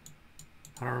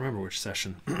 I don't remember which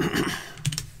session.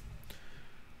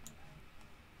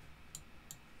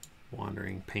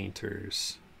 Wandering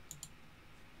Painters.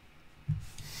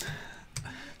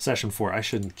 Session 4. I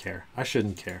shouldn't care. I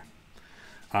shouldn't care.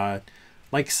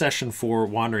 Like session 4,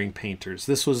 Wandering Painters.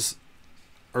 This was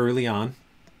early on,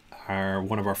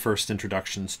 one of our first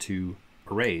introductions to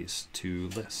arrays, to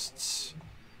lists.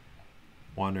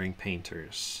 Wandering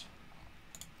Painters.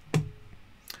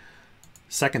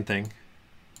 Second thing,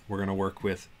 we're going to work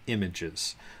with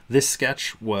images. This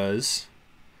sketch was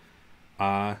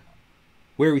where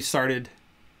we started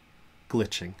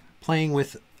glitching, playing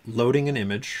with loading an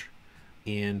image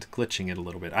and glitching it a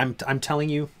little bit. I'm telling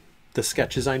you the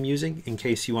sketches I'm using in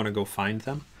case you want to go find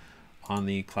them on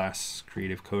the Class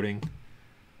Creative Coding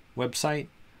website.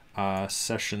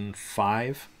 Session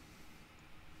 5.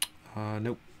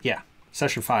 Nope. Yeah,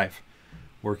 session 5,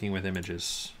 working with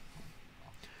images.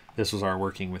 This was our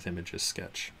working with images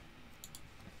sketch.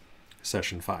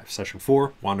 Session 5. Session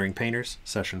 4, Wandering Painters.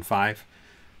 Session 5,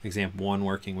 example 1,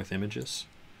 working with images.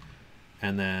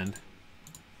 And then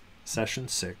session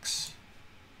 6,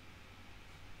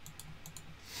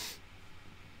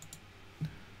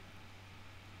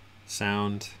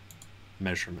 sound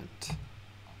measurement.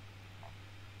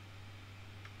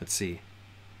 Let's see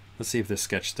if this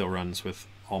sketch still runs with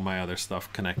all my other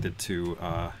stuff connected to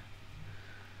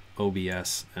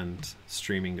OBS and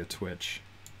streaming to Twitch.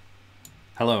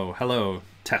 Hello,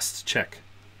 test, check.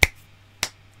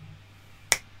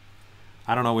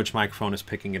 I don't know which microphone is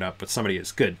picking it up, but somebody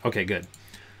is. Good. Okay, good.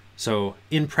 So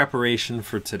in preparation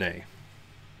for today,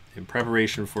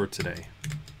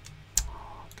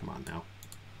 come on now.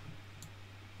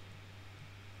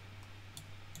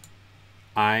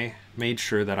 I made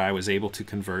sure that I was able to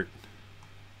convert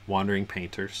Wandering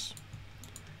Painters,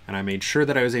 and I made sure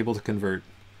that I was able to convert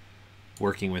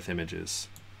working with images.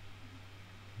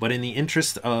 But in the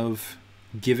interest of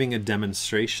giving a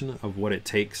demonstration of what it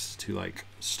takes to like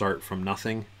start from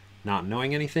nothing, not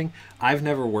knowing anything, I've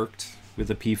never worked with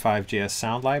the P5.js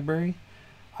sound library.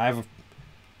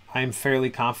 I'm fairly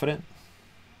confident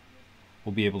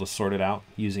we'll be able to sort it out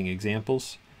using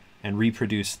examples and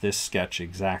reproduce this sketch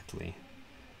exactly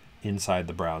inside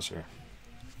the browser.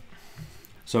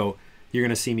 So you're going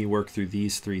to see me work through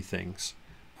these 3 things.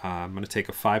 I'm going to take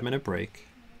a 5-minute break.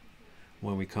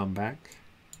 When we come back,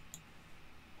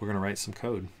 we're going to write some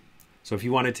code. So if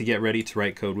you wanted to get ready to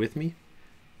write code with me,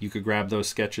 you could grab those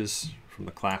sketches from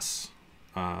the class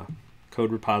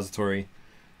code repository,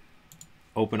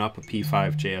 open up a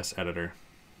P5.js editor.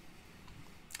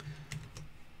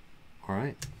 All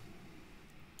right.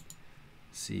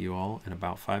 See you all in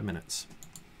about 5 minutes.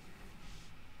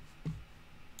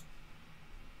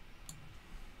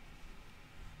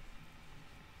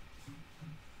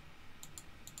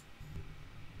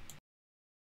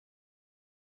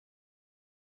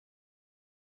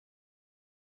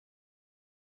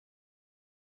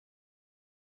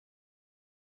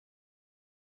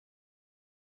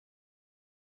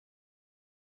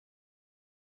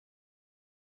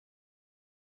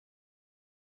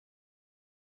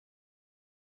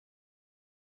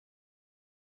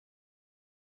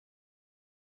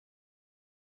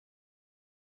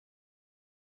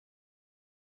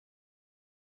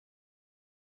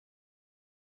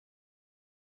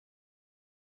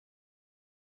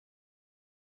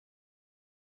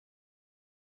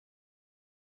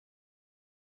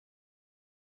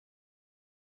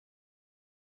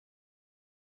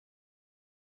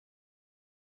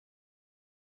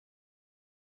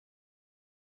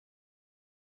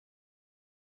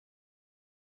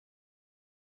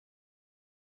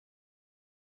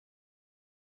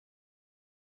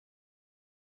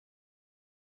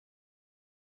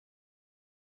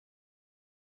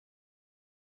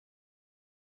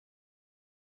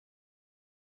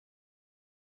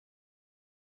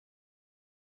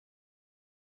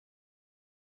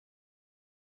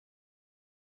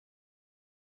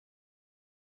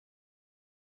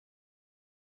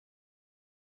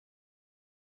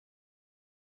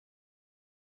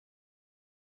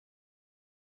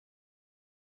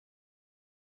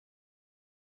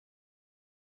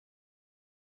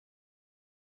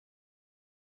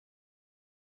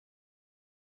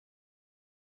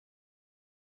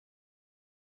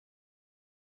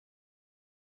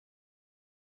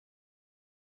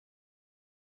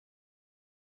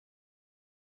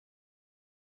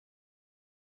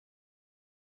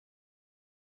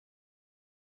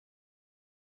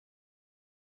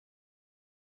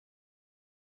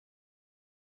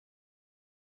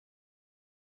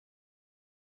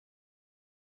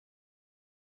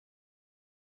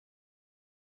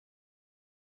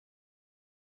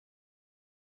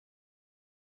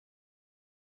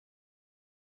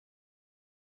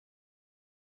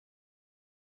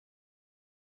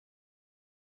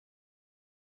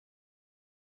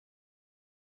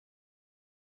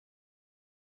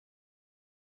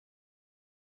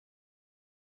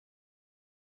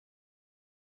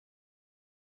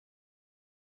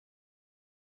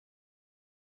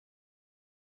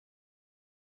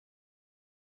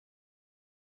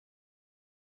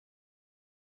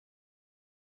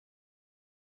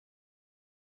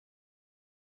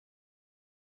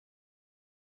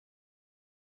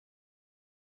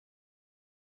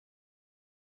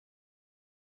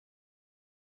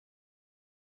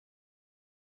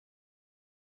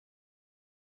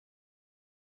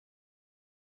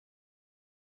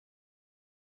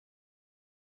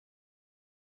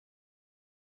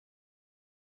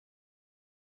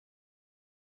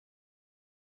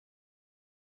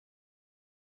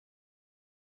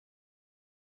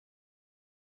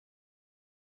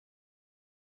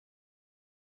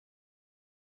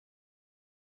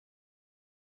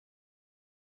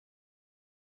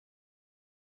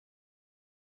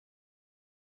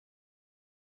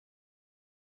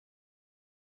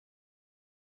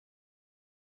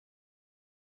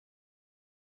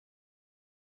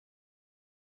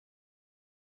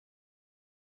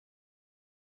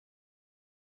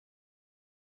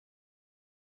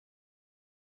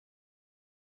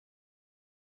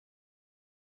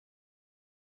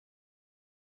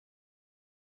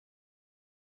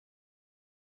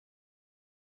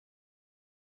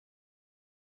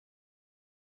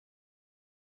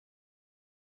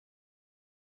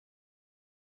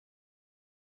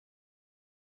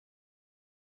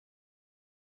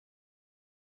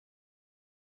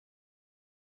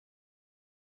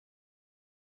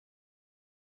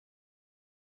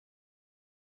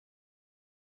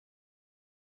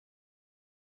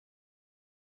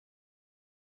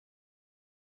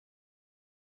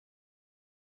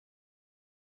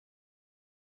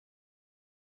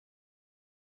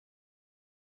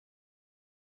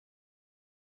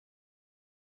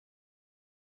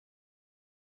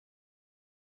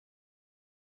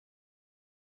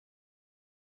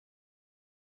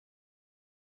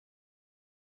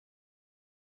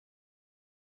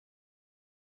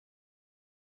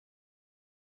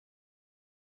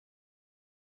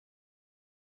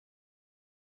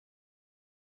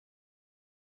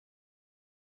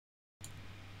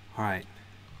 All right,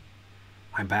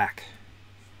 I'm back.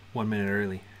 1 minute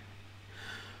early.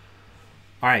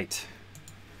 All right.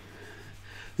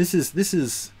 This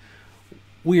is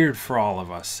weird for all of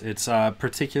us. It's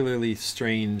particularly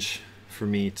strange for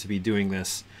me to be doing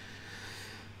this.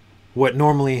 What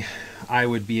normally I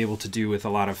would be able to do with a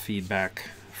lot of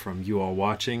feedback from you all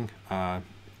watching, I'm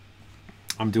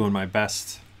doing my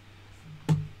best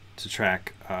to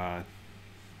track.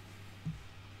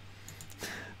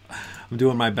 I'm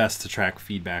doing my best to track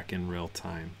feedback in real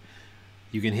time.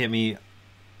 You can hit me.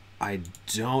 I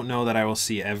don't know that I will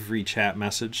see every chat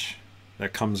message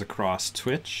that comes across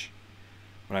Twitch,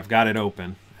 but I've got it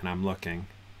open and I'm looking.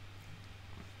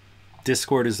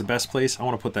 Discord is the best place. I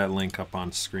want to put that link up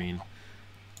on screen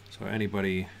so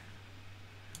anybody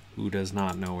who does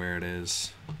not know where it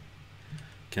is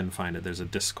can find it. There's a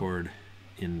Discord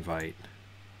invite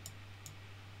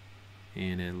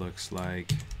and it looks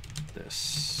like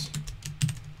this.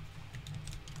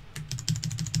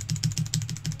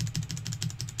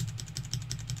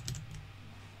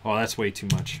 Oh, that's way too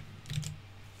much.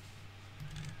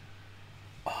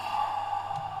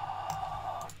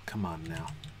 Oh, come on now.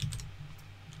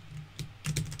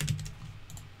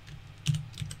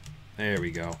 There we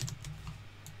go. All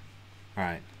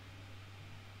right.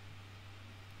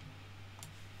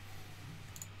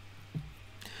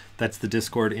 That's the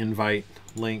Discord invite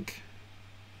link.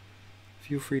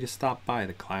 Feel free to stop by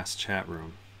the class chat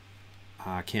room.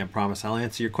 I can't promise I'll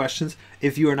answer your questions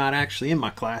if you are not actually in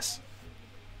my class,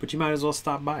 but you might as well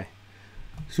stop by.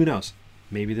 Who knows?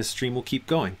 Maybe this stream will keep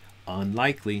going.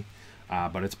 Unlikely,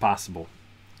 but it's possible.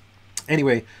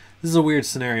 Anyway, this is a weird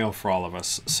scenario for all of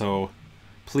us, so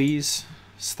please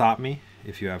stop me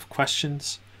if you have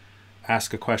questions.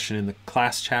 Ask a question in the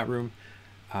class chat room.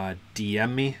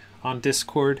 DM me on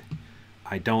Discord.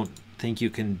 I don't think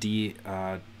you can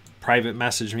private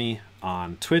message me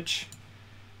on Twitch.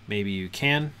 Maybe you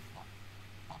can,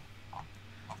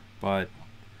 but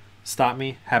stop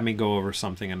me, have me go over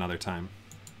something another time.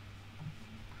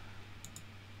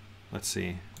 Let's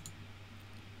see.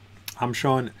 I'm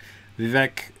showing,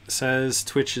 Vivek says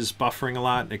Twitch is buffering a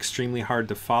lot, extremely hard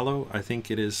to follow. I think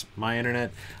it is my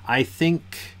internet. I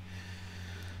think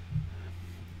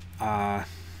I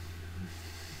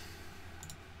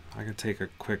could take a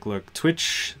quick look.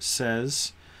 Twitch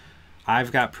says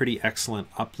I've got pretty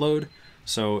excellent upload.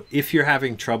 So if you're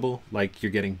having trouble, like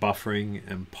you're getting buffering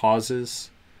and pauses,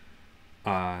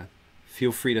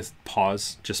 feel free to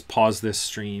pause. Just pause this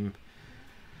stream.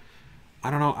 I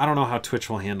don't know how Twitch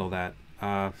will handle that.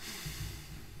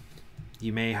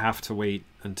 You may have to wait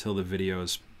until the video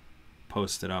is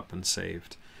posted up and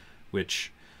saved,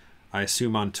 which I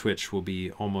assume on Twitch will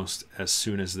be almost as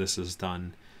soon as this is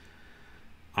done.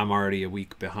 I'm already a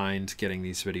week behind getting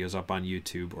these videos up on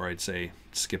YouTube, or I'd say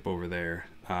skip over there.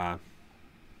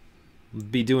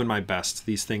 Be doing my best.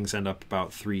 These things end up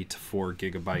about 3 to 4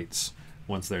 gigabytes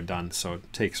once they're done, so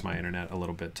it takes my internet a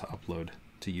little bit to upload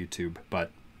to YouTube. But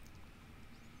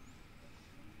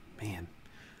man,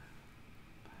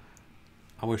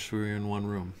 I wish we were in one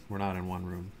room. We're not in one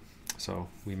room, so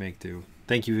we make do.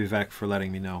 Thank you, Vivek, for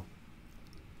letting me know.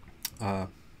 We'll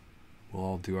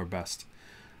all do our best,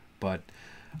 but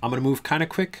I'm gonna move kind of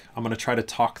quick. I'm gonna try to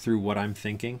talk through what I'm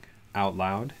thinking out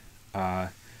loud.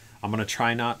 I'm going to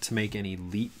try not to make any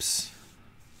leaps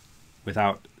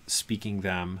without speaking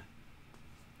them.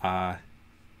 Oh,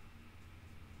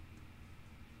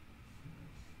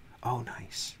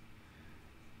 nice.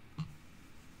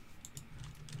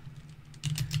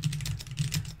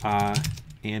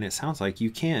 And it sounds like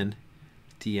you can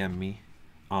DM me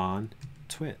on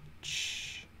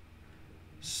Twitch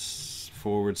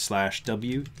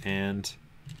 /W and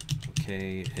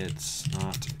okay, it's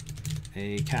not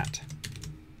a cat.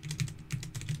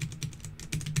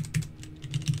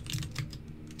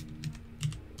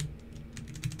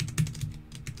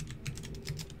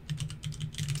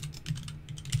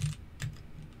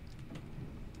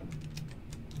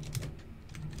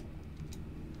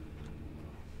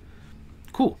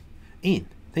 Cool. Ian,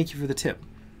 thank you for the tip.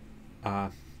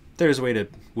 There's a way to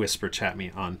whisper chat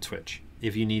me on Twitch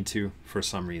if you need to for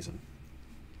some reason.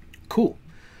 Cool.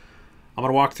 I'm going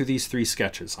to walk through these 3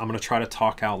 sketches. I'm going to try to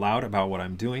talk out loud about what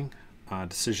I'm doing,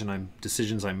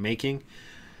 decisions I'm making.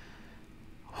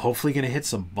 Hopefully going to hit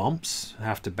some bumps. I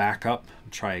have to back up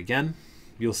and try again.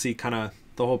 You'll see kind of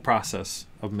the whole process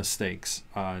of mistakes.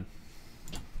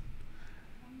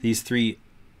 These 3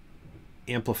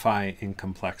 amplify in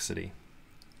complexity.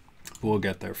 We'll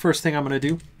get there. First thing I'm going to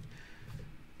do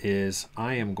is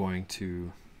I am going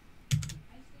to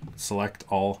select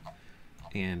all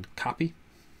and copy.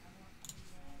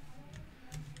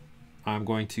 I'm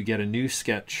going to get a new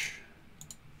sketch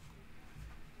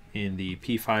in the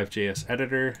P5JS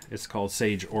editor. It's called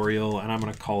Sage Oriole, and I'm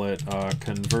going to call it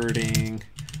Converting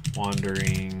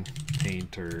Wandering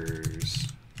Painters.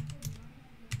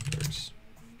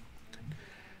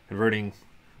 Converting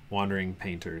Wandering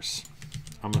Painters.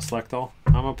 I'm going to select all.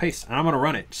 I'm going to paste, and I'm going to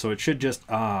run it. So it should just,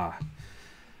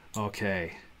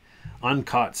 okay.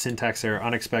 Uncaught syntax error,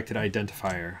 unexpected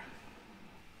identifier.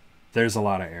 There's a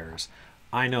lot of errors.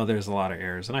 I know there's a lot of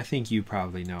errors, and I think you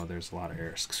probably know there's a lot of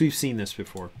errors because we've seen this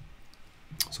before.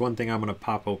 So one thing I'm going to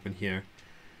pop open here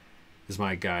is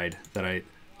my guide that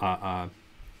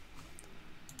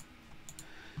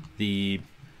the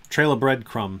trail of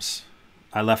breadcrumbs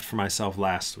I left for myself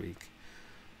last week.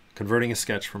 Converting a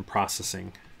sketch from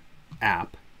processing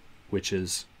app, which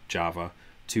is Java,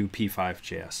 to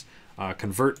P5JS.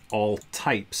 Convert all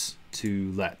types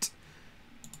to let.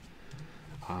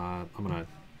 I'm going to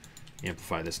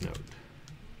amplify this note.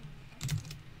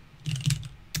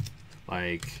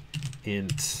 Like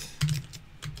int,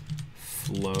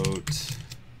 float,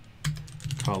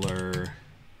 color.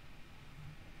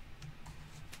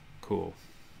 Cool.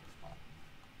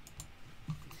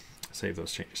 Save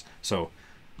those changes. So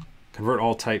convert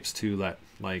all types to let,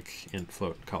 like int,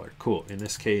 float, color. Cool. In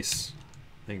this case,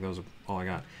 I think those are all I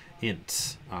got.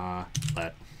 Int,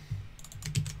 let.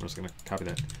 I'm just going to copy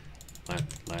that. Let.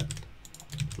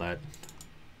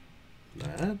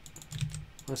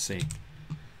 Let's see.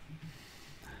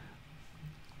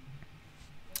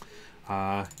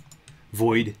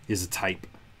 Void is a type,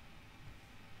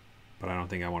 but I don't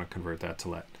think I want to convert that to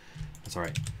let. That's all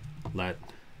right. Let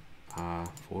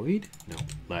void? No,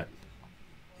 let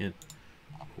int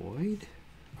void.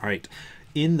 All right.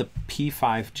 In the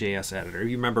P5JS editor,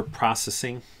 you remember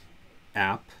processing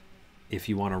app. If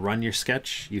you want to run your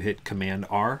sketch, you hit Command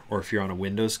R, or if you're on a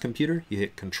Windows computer, you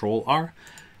hit Control R.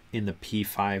 In the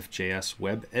P5JS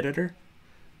web editor,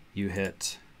 you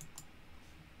hit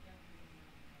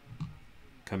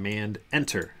Command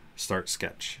Enter, start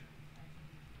sketch.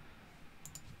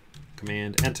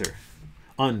 Command Enter.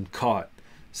 Uncaught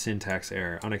syntax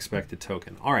error, unexpected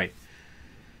token. All right,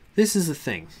 this is the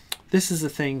thing. This is the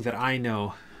thing that I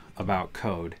know about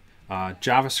code,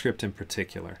 JavaScript in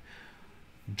particular.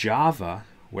 Java,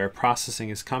 where processing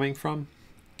is coming from,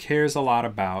 cares a lot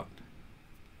about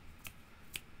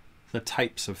the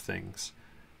types of things.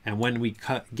 And when we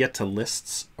get to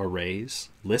lists, arrays,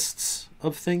 lists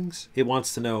of things, it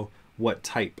wants to know what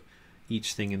type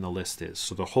each thing in the list is.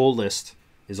 So the whole list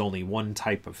is only one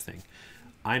type of thing.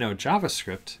 I know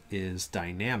JavaScript is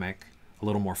dynamic, a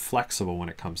little more flexible when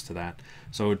it comes to that.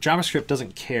 So JavaScript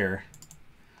doesn't care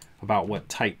about what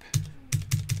type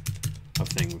of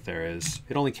thing there is.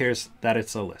 It only cares that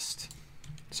it's a list.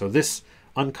 So this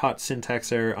uncaught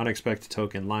syntax error, unexpected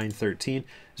token, line 13,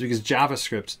 is because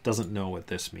JavaScript doesn't know what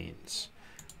this means.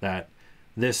 That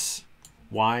this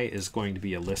y is going to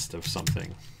be a list of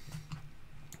something.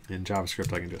 In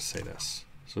JavaScript, I can just say this.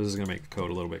 So this is going to make the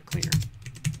code a little bit cleaner.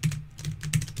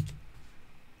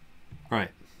 All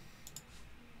right.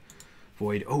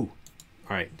 Void. Oh, all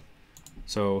right.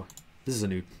 So this is a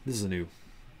new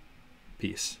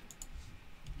piece.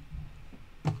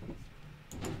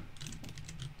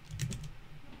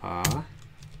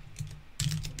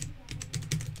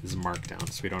 This is Markdown,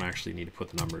 so we don't actually need to put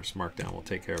the numbers. Markdown will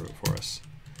take care of it for us.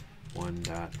 1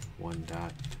 dot, 1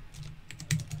 dot.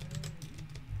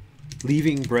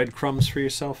 Leaving breadcrumbs for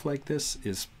yourself like this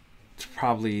is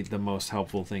probably the most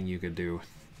helpful thing you could do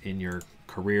in your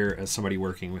career as somebody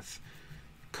working with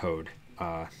code.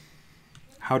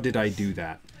 How did I do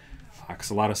that?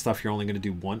 Because a lot of stuff you're only going to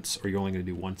do once, or you're only going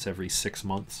to do once every 6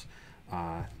 months,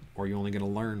 or you're only going to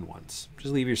learn once.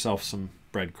 Just leave yourself some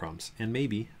breadcrumbs, and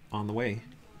maybe on the way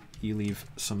you leave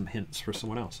some hints for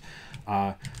someone else.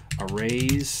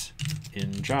 Arrays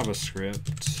in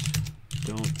JavaScript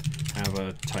don't have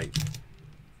a type.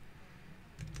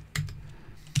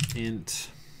 Int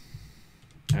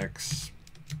x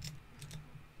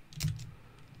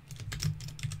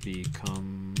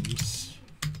becomes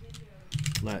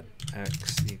let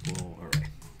x equal array.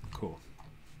 Cool.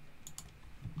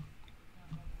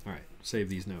 All right, save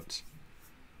these notes.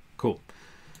 Cool.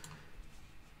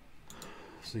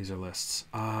 So these are lists.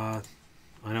 I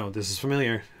know this is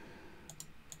familiar.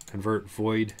 Convert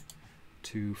void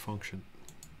to function.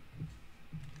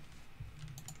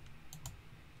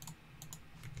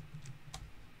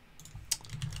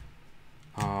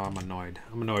 I'm annoyed.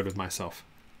 I'm annoyed with myself.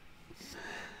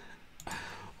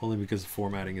 Only because the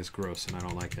formatting is gross and I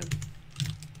don't like it.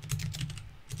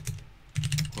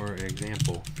 For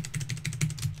example.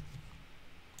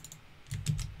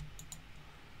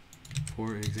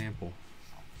 For example.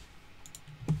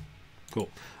 Cool.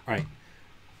 All right.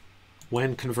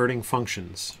 When converting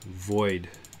functions, void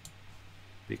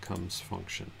becomes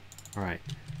function. All right.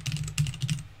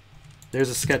 There's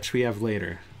a sketch we have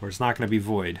later where it's not going to be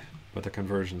void, but the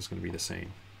conversion is going to be the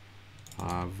same.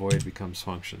 Void becomes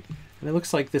function. And it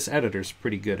looks like this editor's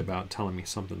pretty good about telling me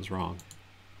something's wrong.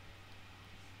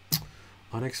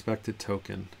 Unexpected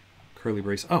token. Curly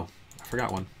brace. Oh, I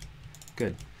forgot one.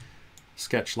 Good.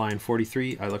 Sketch line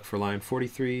 43. I look for line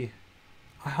 43.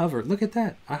 I hover. Look at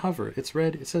that. I hover. It's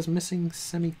red. It says missing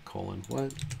semicolon.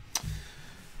 What?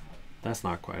 That's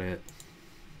not quite it.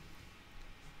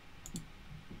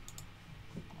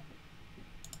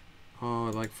 Oh,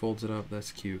 it like folds it up.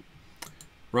 That's cute.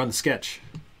 Run sketch.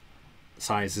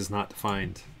 Size is not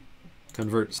defined.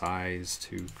 Convert size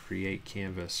to create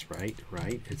canvas. Right,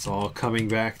 right. It's all coming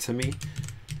back to me.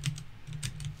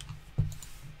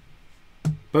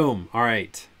 Boom. All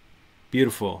right.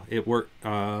 Beautiful. It worked.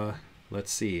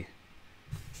 Let's see.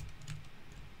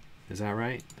 Is that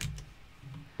right?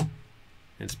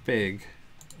 It's big.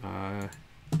 That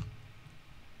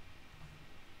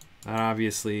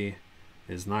obviously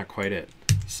is not quite it.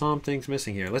 Something's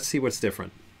missing here. Let's see what's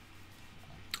different.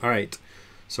 All right.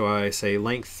 So I say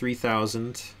length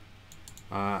 3000.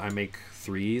 I make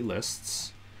 3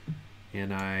 lists.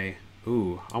 And I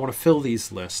want to fill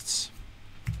these lists.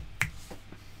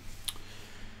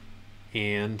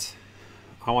 And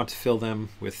I want to fill them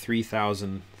with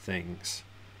 3000 things.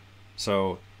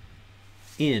 So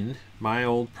in my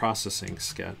old processing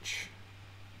sketch,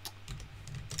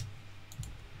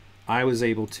 I was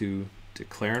able to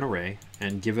declare an array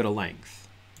and give it a length.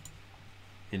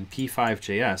 In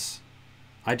P5.js,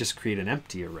 I just create an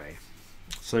empty array.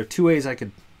 So there are 2 ways I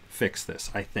could fix this,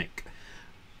 I think.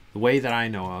 The way that I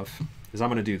know of is I'm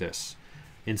going to do this.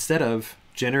 Instead of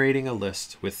generating a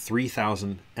list with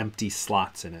 3000 empty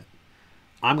slots in it,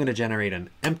 I'm going to generate an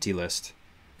empty list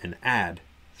and add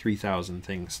 3000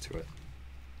 things to it.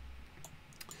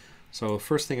 So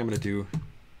first thing I'm going to do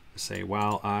is say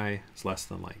while I is less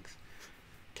than length.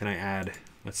 Can I add,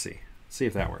 let's see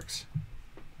if that works.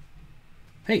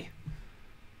 Hey,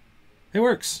 it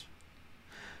works.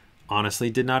 Honestly,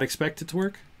 did not expect it to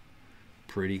work.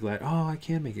 Pretty glad. Oh, I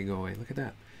can make it go away. Look at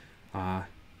that.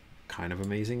 Kind of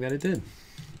amazing that it did.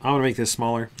 I'm going to make this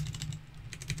smaller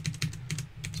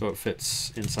so it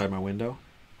fits inside my window.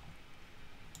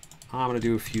 I'm going to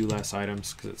do a few less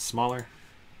items because it's smaller.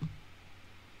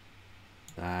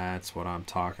 That's what I'm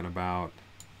talking about.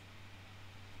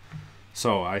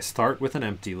 So I start with an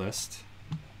empty list.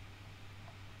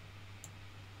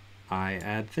 I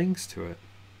add things to it.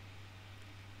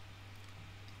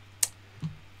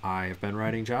 I have been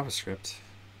writing JavaScript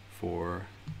for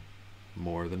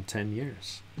more than 10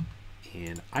 years.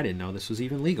 And I didn't know this was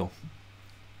even legal.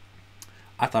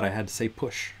 I thought I had to say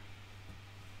push.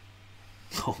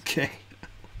 Okay.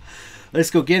 Let's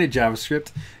go get it,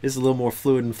 JavaScript. It's a little more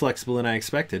fluid and flexible than I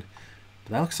expected.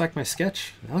 But that looks like my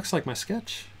sketch. That looks like my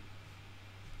sketch.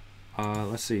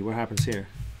 Let's see what happens here.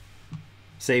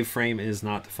 Save frame is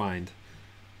not defined.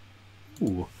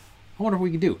 Ooh, I wonder what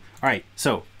we can do. All right,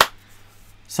 so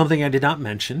something I did not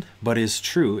mention, but is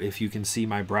true if you can see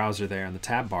my browser there in the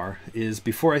tab bar, is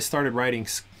before I started writing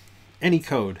any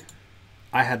code,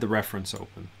 I had the reference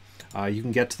open. You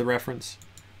can get to the reference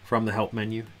from the help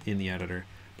menu in the editor,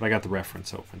 but I got the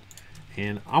reference open.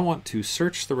 And I want to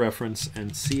search the reference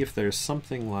and see if there's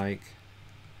something like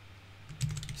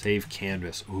save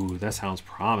canvas. Ooh, that sounds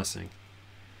promising.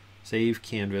 Save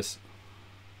canvas.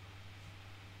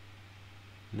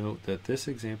 Note that this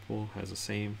example has the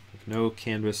same, if no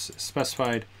canvas is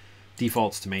specified,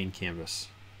 defaults to main canvas.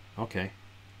 Okay,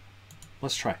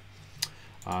 let's try.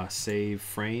 Save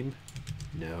frame.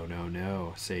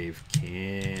 No. Save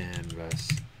canvas.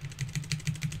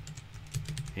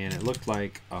 And it looked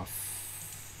like a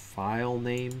file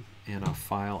name and a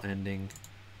file ending,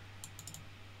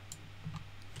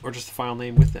 or just a file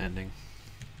name with the ending.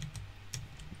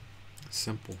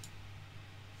 Simple.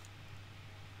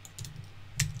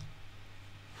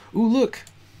 Ooh, look.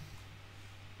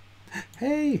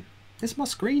 Hey, it's my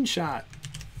screenshot.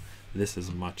 This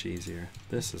is much easier.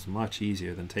 This is much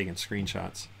easier than taking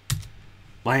screenshots.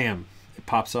 Blam, it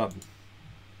pops up.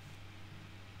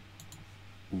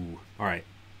 Ooh, all right.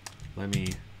 Let me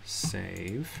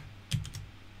save.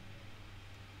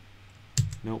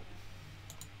 Nope.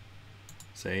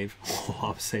 Save.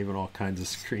 Oh, I'm saving all kinds of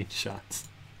screenshots.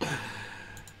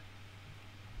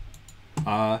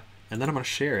 And then I'm going to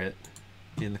share it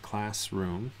in the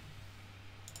classroom.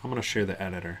 I'm going to share the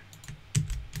editor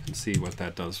and see what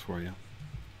that does for you.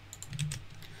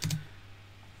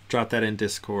 Drop that in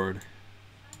Discord.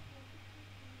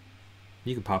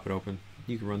 You can pop it open.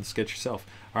 you can run the sketch yourself.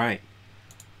 All right,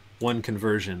 one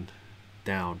conversion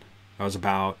down. That was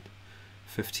about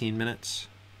 15 minutes,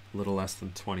 a little less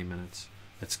than 20 minutes.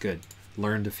 That's good.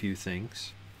 Learned a few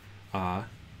things.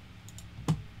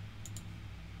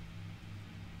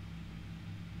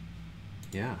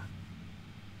 Yeah.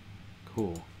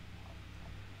 Cool.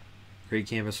 Great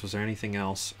canvas. Was there anything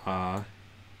else?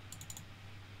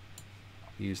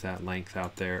 Use that length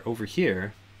out there. Over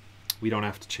here, we don't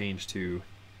have to change to,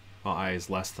 well, I is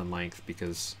less than length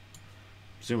because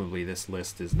presumably this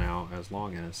list is now as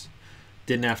long as.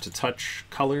 Didn't have to touch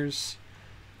colors.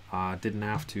 Didn't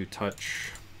have to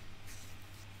touch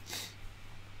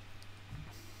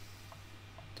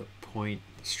the point,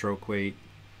 the stroke weight,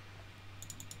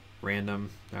 random.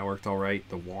 That worked all right.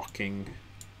 The walking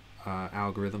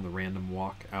algorithm, the random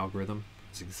walk algorithm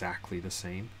is exactly the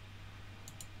same.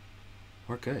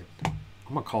 We're good. I'm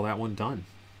gonna call that one done.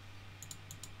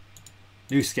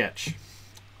 New sketch.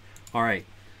 All right,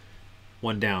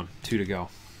 one down, 2 to go.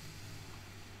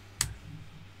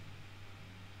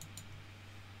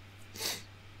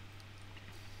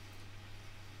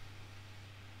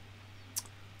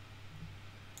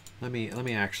 Let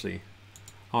me actually,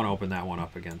 I want to open that one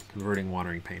up again. Converting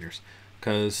wandering painters,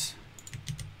 because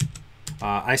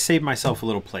I saved myself a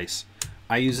little place.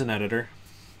 I use an editor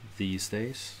these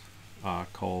days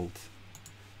called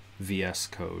VS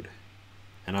Code,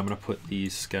 and I'm going to put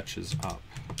these sketches up.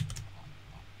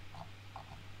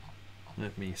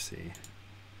 Let me see.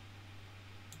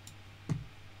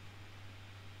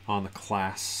 On the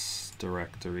class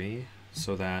directory,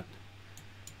 so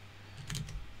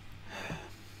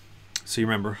you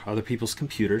remember other people's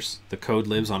computers. The code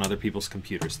lives on other people's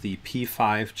computers. The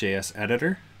P5.js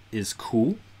editor is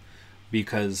cool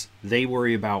because they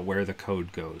worry about where the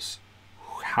code goes,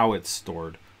 how it's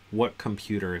stored, what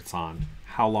computer it's on,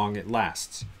 how long it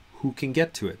lasts, who can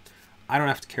get to it. I don't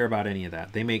have to care about any of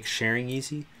that. They make sharing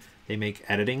easy. They make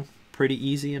editing pretty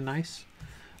easy and nice.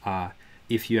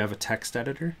 If you have a text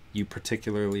editor you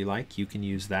particularly like, you can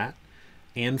use that.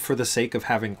 And for the sake of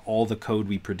having all the code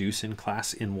we produce in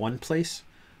class in one place,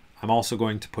 I'm also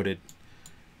going to put it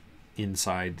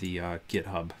inside the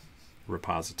GitHub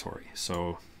repository.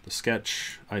 So the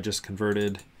sketch, I just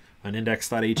converted an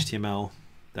index.html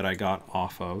that I got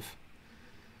off of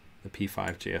the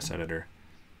P5.js editor.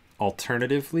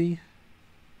 Alternatively,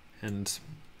 and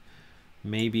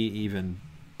maybe even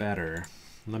better,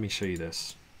 let me show you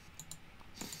this.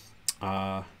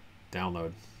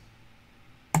 Download.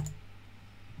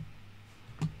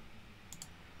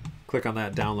 Click on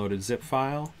that downloaded zip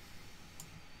file.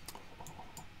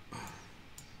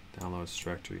 Downloads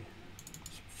directory.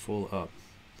 It's full up.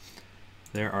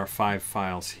 There are 5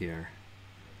 files here.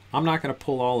 I'm not going to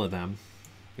pull all of them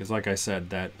because, like I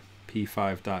said, that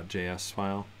p5.js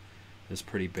file is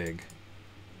pretty big.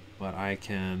 But I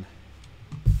can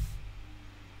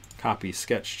copy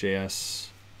sketch.js.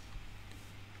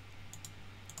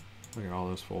 Look at all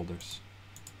those folders.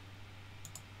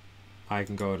 I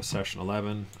can go to session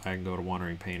 11, I can go to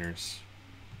Wandering Painters,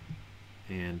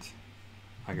 and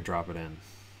I could drop it in.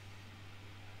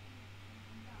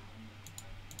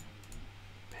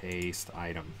 Paste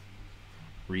item,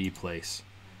 replace.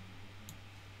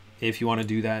 If you want to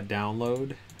do that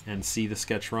download and see the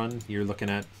sketch run, you're looking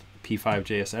at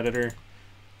P5.js editor,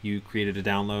 you created a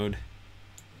download,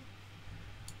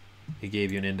 it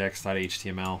gave you an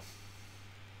index.html.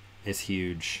 It's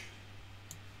huge.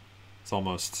 It's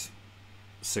almost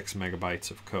 6 megabytes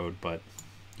of code, but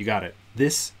you got it.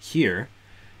 This here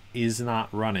is not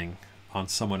running on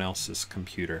someone else's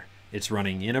computer. It's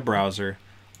running in a browser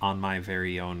on my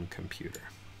very own computer.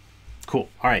 Cool.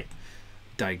 All right.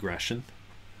 Digression.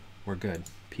 We're good.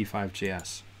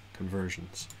 P5.js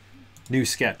conversions. New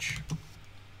sketch.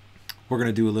 We're going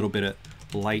to do a little bit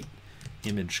of light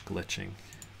image glitching.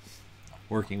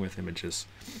 Working with images.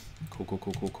 Cool, cool,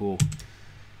 cool, cool, cool.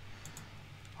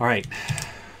 All right.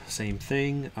 Same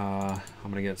thing. I'm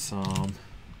going to get some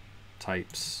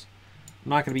types. I'm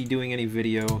not going to be doing any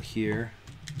video here.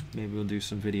 Maybe we'll do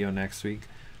some video next week.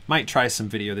 Might try some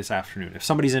video this afternoon. If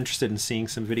somebody's interested in seeing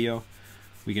some video,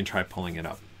 we can try pulling it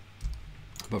up.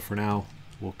 But for now,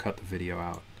 we'll cut the video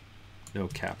out. No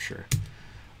capture.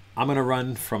 I'm going to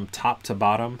run from top to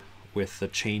bottom with the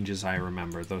changes I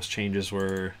remember. Those changes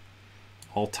were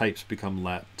all types become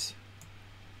let.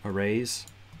 Arrays.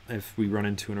 If we run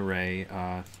into an array,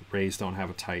 arrays don't have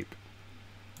a type.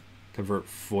 Convert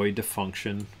void to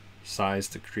function. Size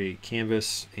to create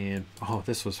canvas. And, oh,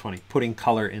 this was funny. Putting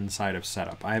color inside of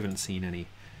setup. I haven't seen any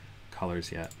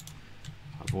colors yet.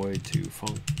 Void to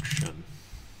function.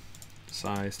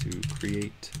 Size to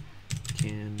create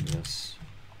canvas.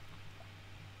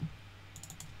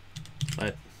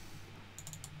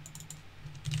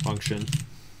 function,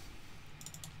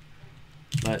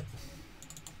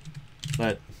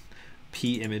 let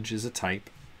p image is a type.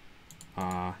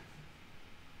 For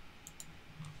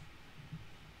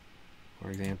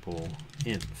example,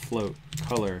 int float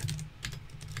color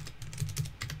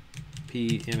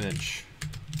p image,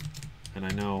 and I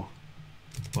know,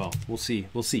 well, we'll see.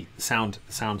 Sound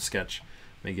sketch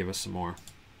may give us some more.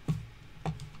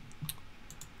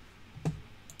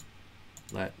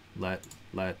 Let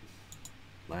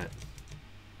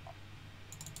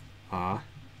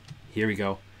here we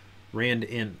go. Rand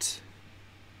int.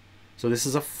 So this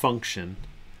is a function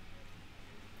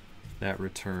that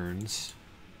returns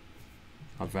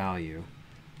a value.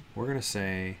 We're going to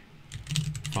say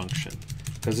function,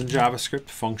 because in JavaScript,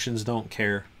 functions don't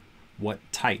care what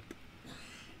type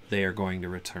they are going to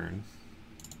return.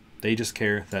 They just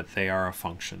care that they are a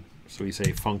function. So we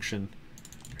say function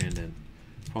rand int.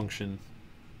 Function.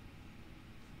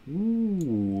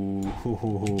 Ooh.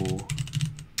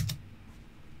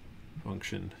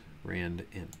 Function rand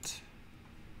int.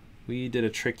 We did a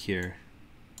trick here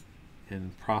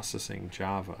in processing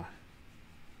Java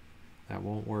that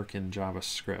won't work in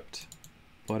JavaScript,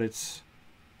 but it's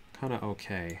kind of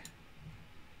okay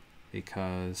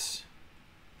because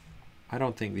I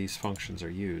don't think these functions are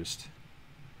used.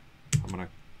 I'm going to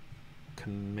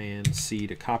Command C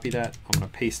to copy that. I'm going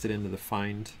to paste it into the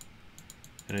find,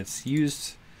 and it's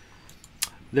used.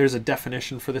 There's a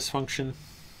definition for this function,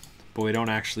 but we don't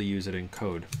actually use it in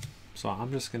code. So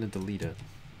I'm just going to delete it.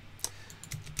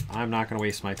 I'm not going to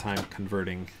waste my time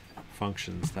converting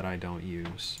functions that I don't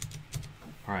use.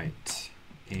 All right,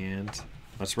 and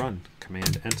let's run.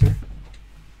 Command enter.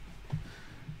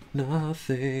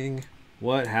 Nothing.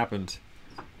 What happened?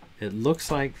 It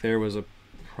looks like there was a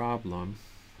problem.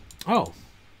 Oh,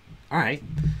 all right.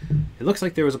 It looks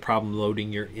like there was a problem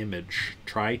loading your image.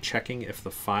 Try checking if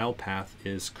the file path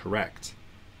is correct.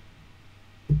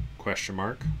 Question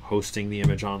mark. Hosting the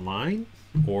image online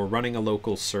or running a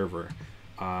local server.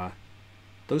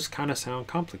 Those kind of sound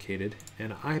complicated,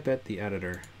 and I bet the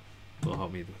editor will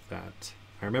help me with that.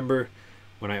 I remember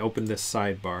when I opened this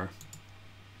sidebar,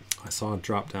 I saw a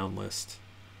drop-down list.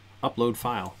 Upload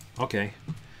file. Okay.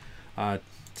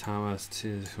 Thomas,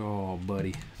 oh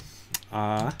buddy.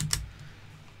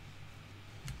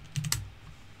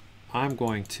 I'm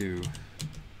going to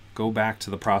go back to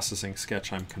the processing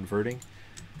sketch I'm converting,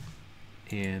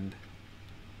 and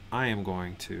I am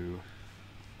going to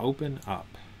open up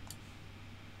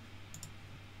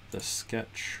the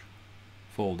sketch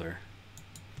folder.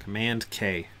 Command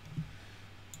K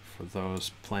for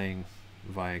those playing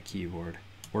via keyboard.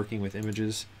 Working with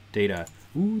images, data.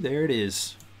 Ooh, there it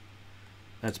is.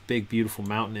 That's big, beautiful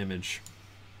mountain image.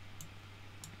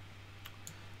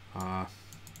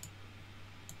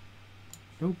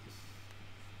 Nope.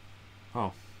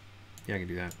 Oh, yeah, I can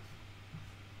do that.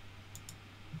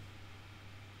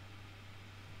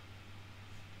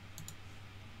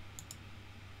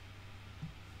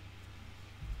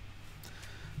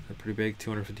 They're pretty big,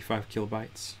 255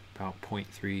 kilobytes, about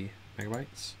 0.3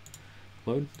 megabytes.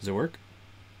 Load. Does it work?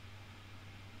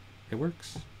 It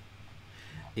works.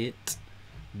 It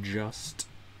just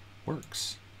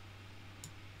works.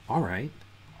 All right.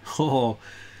 Oh,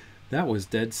 that was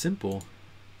dead simple.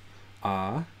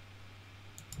 But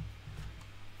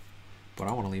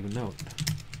I want to leave a note.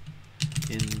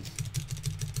 In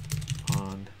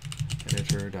on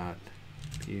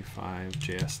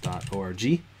editor.p5js.org,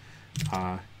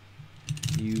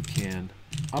 you can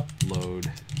upload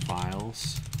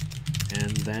files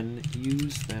and then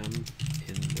use them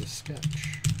in the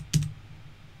sketch.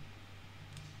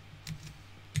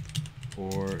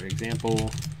 For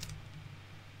example,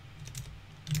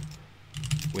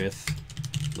 with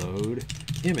load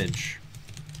image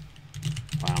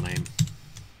file name.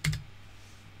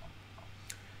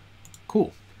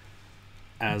 Cool.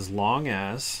 As long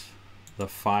as the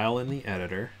file in the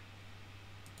editor,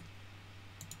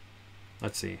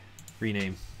 let's see,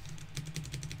 rename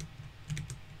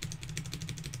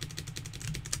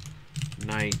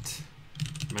night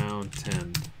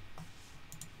mountain.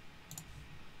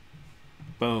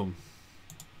 Boom.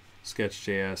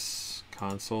 Sketch.js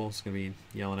console is going to be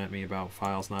yelling at me about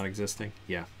files not existing.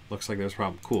 Yeah, looks like there's a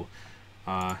problem. Cool.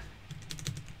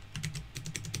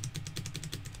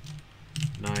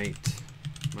 Night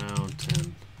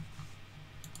mountain.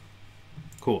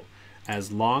 Cool.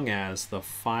 As long as the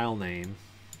file name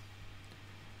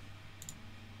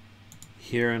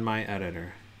here in my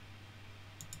editor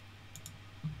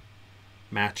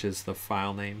matches the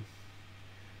file name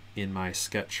in my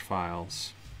sketch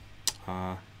files.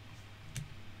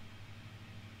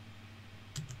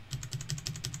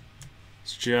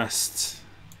 It's just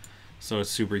so it's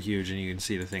super huge and you can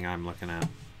see the thing I'm looking at.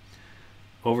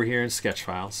 Over here in sketch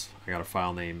files, I got a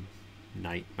file named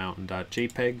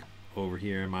nightmountain.jpg. Over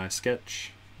here in my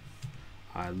sketch,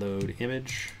 I load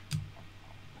image.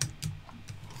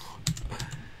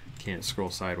 Can't scroll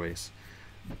sideways.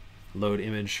 Load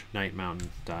image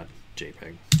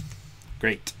nightmountain.jpg.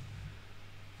 Great.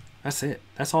 That's it.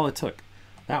 That's all it took.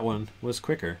 That one was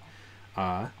quicker.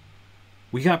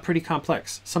 We got pretty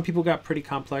complex. Some people got pretty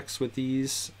complex with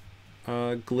these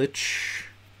glitch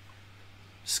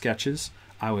sketches.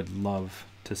 I would love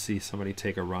to see somebody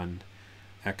take a run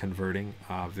at converting.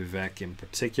 Vivek in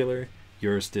particular,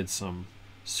 yours did some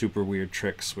super weird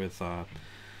tricks with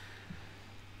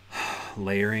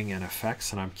layering and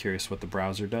effects, and I'm curious what the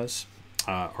browser does,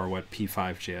 or what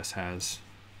P5JS has.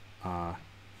 I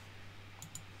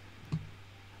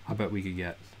bet we could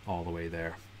get all the way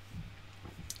there.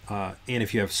 And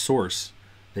if you have source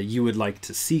that you would like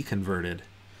to see converted,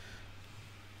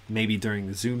 maybe during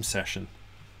the Zoom session,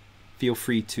 feel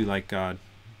free to like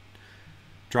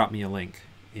drop me a link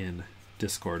in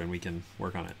Discord and we can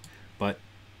work on it. But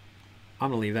I'm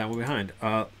gonna leave that one behind.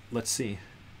 Let's see.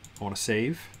 I want to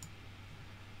save.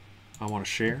 I want to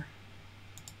share.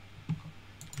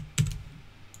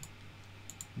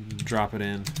 Drop it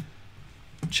in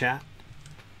chat.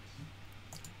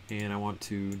 And I want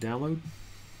to download.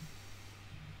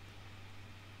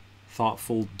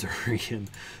 Thoughtful Durian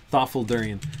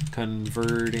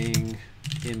converting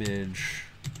image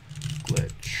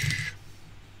glitch.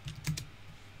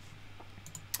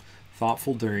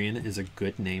 Thoughtful Durian is a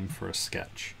good name for a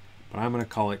sketch, but I'm going to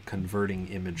call it converting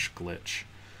image glitch,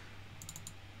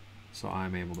 so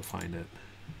I'm able to find it.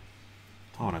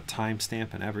 I want a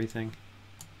timestamp and everything.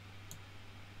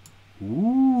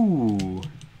 Ooh,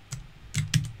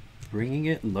 bringing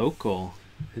it local.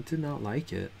 It did not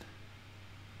like it.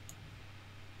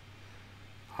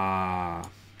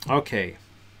 Okay.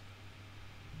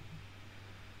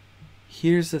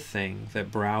 Here's the thing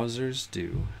that browsers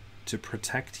do to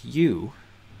protect you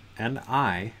and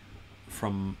I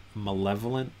from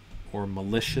malevolent or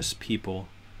malicious people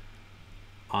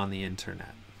on the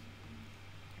internet.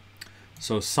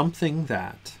 So something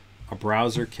that a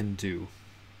browser can do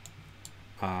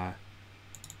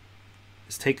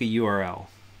is take a URL.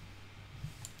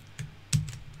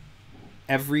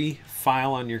 Every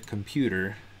file on your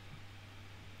computer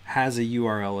has a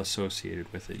URL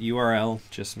associated with it. URL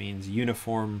just means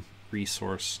Uniform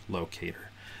Resource Locator.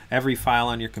 Every file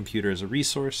on your computer is a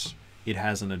resource. It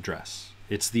has an address.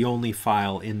 It's the only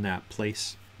file in that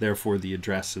place. Therefore, the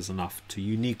address is enough to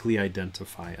uniquely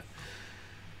identify it.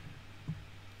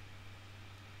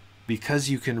 Because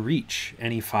you can reach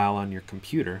any file on your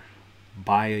computer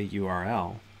by a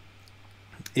URL,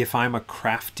 if I'm a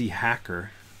crafty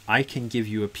hacker, I can give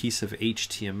you a piece of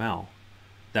HTML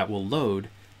that will load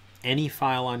any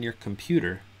file on your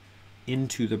computer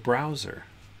into the browser.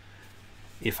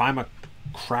 If I'm a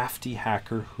crafty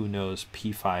hacker who knows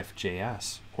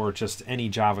P5JS or just any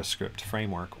JavaScript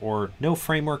framework, or no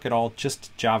framework at all, just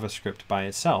JavaScript by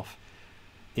itself,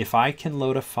 if I can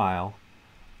load a file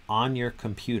on your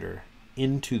computer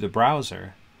into the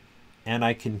browser, and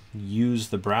I can use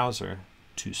the browser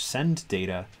to send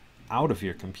data out of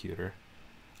your computer,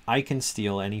 I can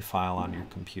steal any file on your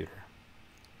computer.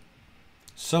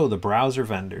 So the browser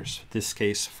vendors, in this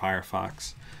case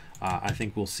Firefox, I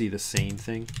think we'll see the same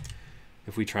thing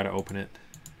if we try to open it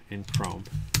in Chrome.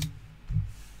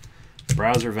 The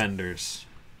browser vendors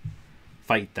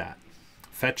fight that.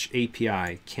 Fetch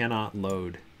API cannot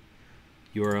load.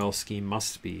 URL scheme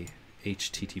must be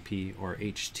HTTP or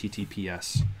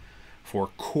HTTPS for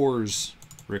CORS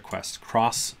request,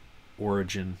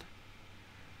 cross-origin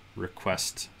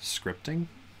request scripting.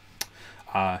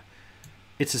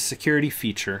 It's a security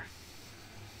feature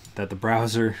that the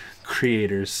browser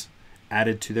creators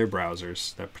added to their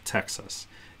browsers that protects us.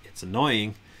 It's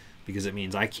annoying because it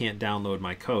means I can't download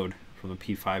my code from the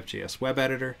P5JS web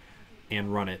editor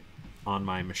and run it on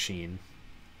my machine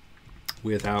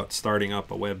without starting up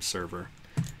a web server.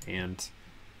 And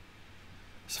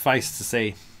suffice to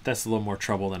say, that's a little more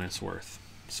trouble than it's worth.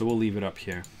 So we'll leave it up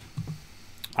here.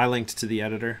 I linked to the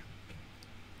editor.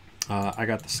 I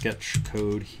got the sketch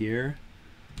code here.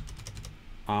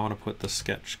 I want to put the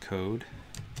sketch code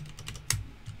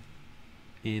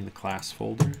in the class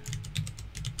folder,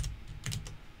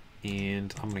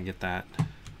 and I'm going to get that. I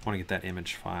want to get that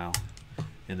image file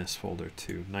in this folder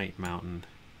too. Night Mountain.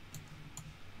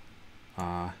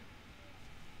 No,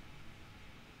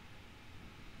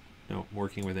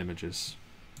 working with images.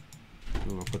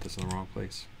 Ooh, I'll put this in the wrong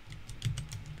place.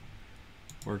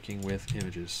 Working with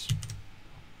images.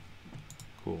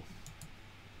 Cool.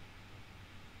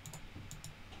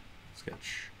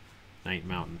 sketch, Night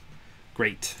Mountain.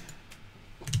 Great.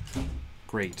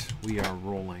 Great. We are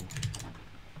rolling.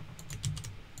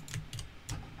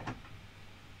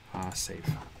 Save.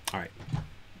 All right.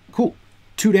 Cool.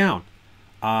 2 down.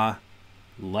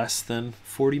 Less than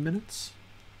 40 minutes.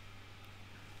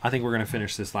 I think we're going to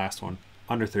finish this last one.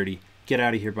 Under 30. Get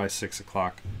out of here by 6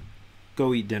 o'clock.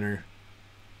 Go eat dinner.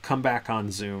 Come back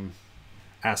on Zoom.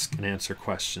 Ask and answer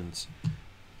questions.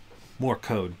 More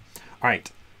code. All right.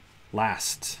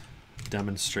 Last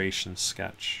demonstration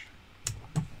sketch.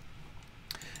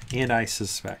 And I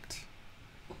suspect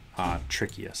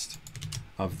trickiest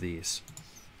of these.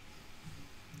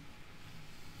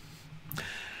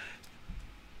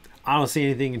 I don't see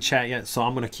anything in chat yet, so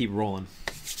I'm going to keep rolling.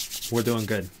 We're doing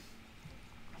good.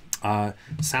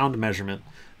 Sound measurement.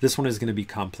 This one is going to be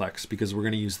complex because we're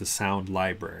going to use the sound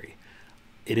library.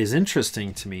 It is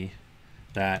interesting to me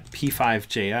that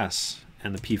P5.js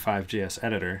and the P5.js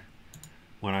editor,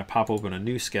 when I pop open a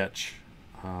new sketch,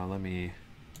 let me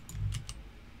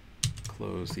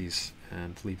close these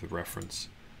and leave the reference,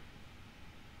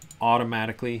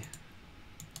 automatically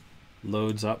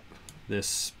loads up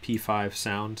this P5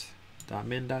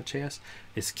 sound.min.js.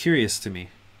 It's curious to me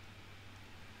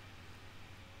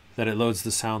that it loads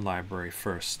the sound library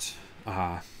first,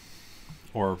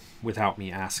 or without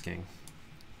me asking.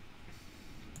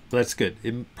 But that's good.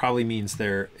 It probably means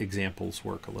their examples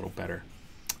work a little better.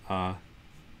 All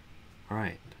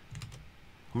right.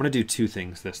 I'm going to do 2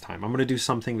 things this time. I'm going to do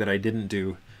something that I didn't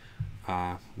do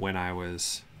when I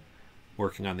was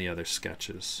working on the other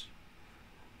sketches.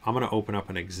 I'm going to open up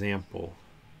an example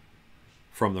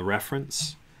from the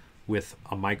reference with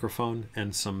a microphone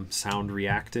and some sound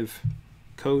reactive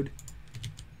code.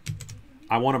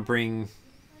 I want to bring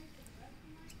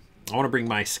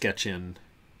my sketch in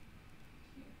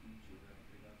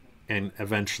and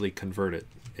eventually convert it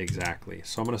exactly.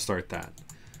 So I'm going to start that.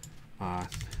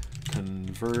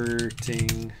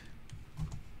 Converting,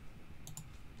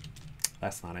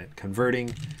 that's not it.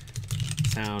 Converting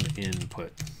sound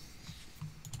input.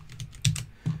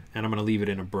 And I'm going to leave it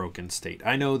in a broken state.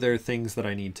 I know there are things that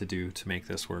I need to do to make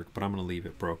this work, but I'm going to leave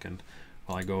it broken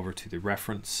while I go over to the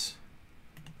reference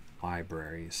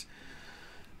libraries.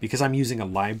 Because I'm using a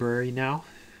library now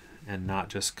and not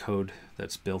just code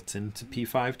that's built into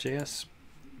P5.js,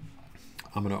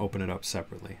 I'm going to open it up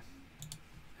separately.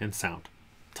 And sound,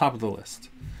 top of the list.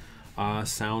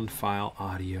 Sound file,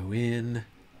 audio in.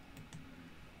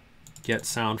 Get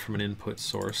sound from an input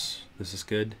source. This is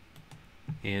good.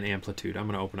 And amplitude. I'm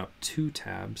going to open up 2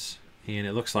 tabs, and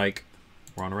it looks like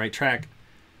we're on the right track.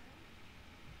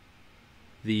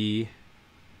 Oh,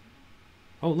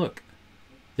 look,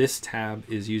 this tab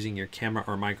is using your camera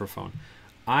or microphone.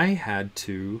 I had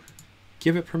to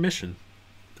give it permission,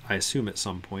 I assume at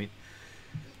some point.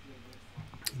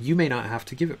 You may not have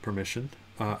to give it permission.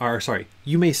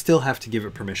 You may still have to give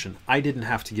it permission. I didn't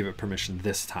have to give it permission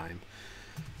this time.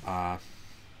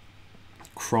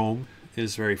 Chrome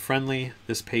is very friendly.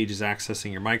 This page is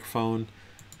accessing your microphone.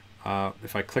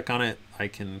 If I click on it, I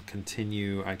can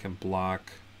continue, I can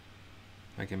block,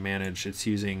 I can manage. It's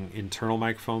using internal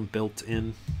microphone built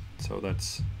in. So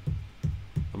that's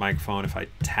the microphone. If I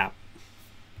tap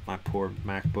my poor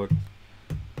MacBook,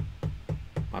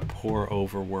 my poor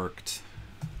overworked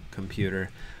computer,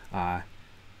 that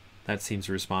seems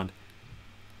to respond.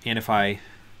 And if I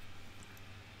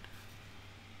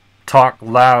talk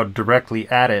loud directly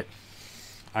at it,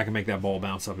 I can make that ball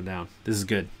bounce up and down. This is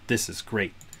good. This is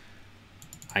great.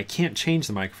 I can't change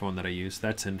the microphone that I use.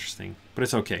 That's interesting, but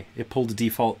it's okay. It pulled the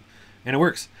default and it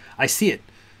works. I see it.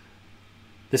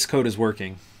 This code is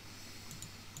working.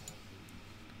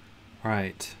 All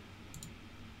right.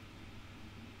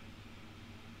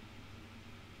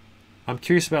 I'm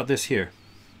curious about this here.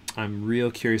 I'm real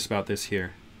curious about this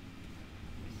here.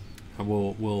 And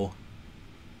we'll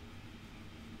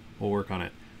work on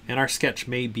it. And our sketch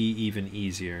may be even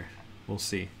easier. We'll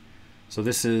see. So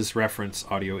this is reference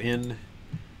audio in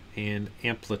and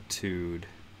amplitude.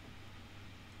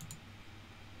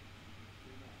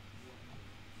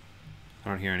 I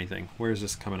don't hear anything. Where is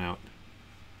this coming out?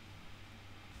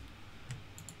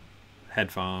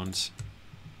 Headphones.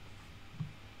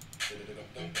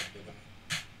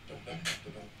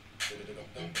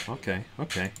 Okay,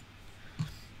 okay.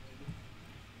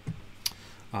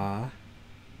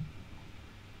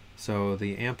 So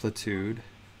the amplitude,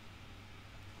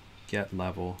 get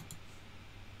level.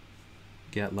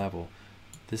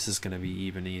 This is going to be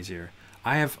even easier.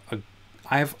 I'm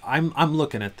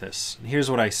looking at this, and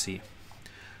here's what I see.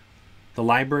 The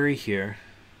library here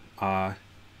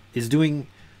is doing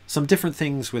some different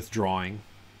things with drawing,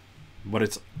 but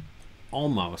it's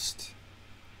almost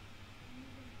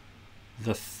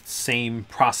the same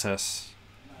process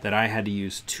that I had to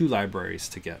use 2 libraries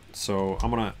to get. So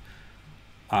I'm going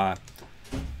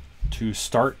to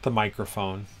start the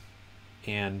microphone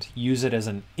and use it as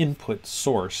an input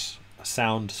source, a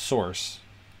sound source,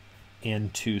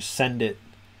 and to send it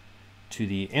to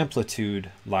the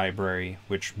amplitude library,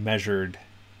 which measured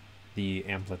the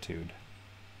amplitude.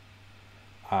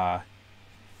 In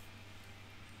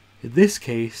this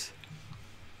case,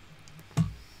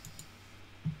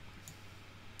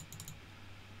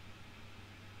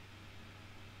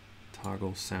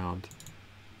 toggle sound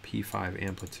P5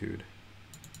 amplitude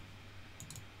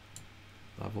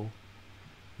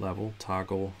level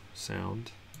toggle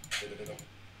sound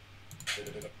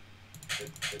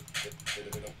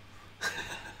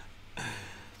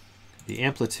the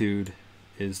amplitude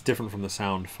is different from the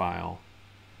sound file,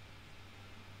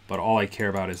 but all I care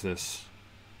about is this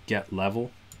get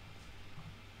level.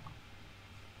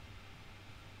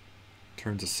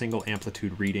 Turns a single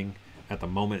amplitude reading at the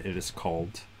moment it is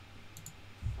called.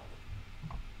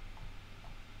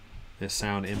 This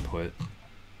sound input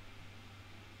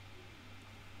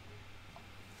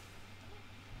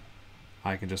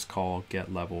I can just call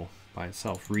get level by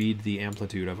itself. Read the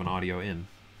amplitude of an audio in.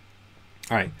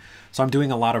 All right, so I'm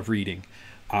doing a lot of reading.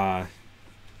 The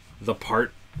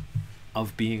part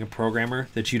of being a programmer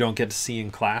that you don't get to see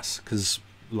in class, because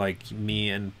like me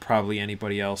and probably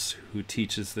anybody else who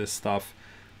teaches this stuff,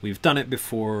 we've done it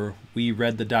before. We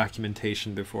read the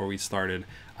documentation before we started.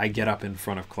 I get up in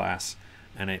front of class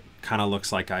and it kind of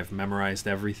looks like I've memorized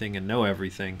everything and know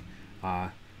everything.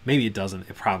 Maybe it doesn't.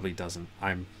 It probably doesn't.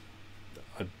 I'm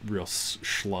a real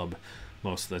schlub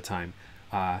most of the time.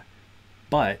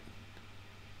 But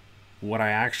what I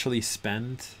actually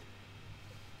spend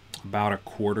about a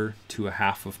quarter to a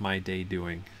half of my day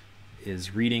doing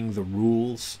is reading the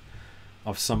rules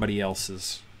of somebody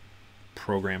else's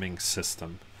programming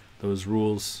system. Those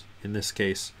rules, in this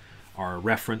case, are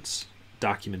reference,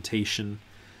 documentation,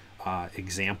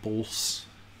 examples,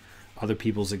 other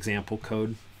people's example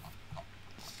code.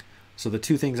 So the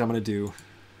 2 things I'm going to do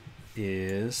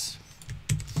is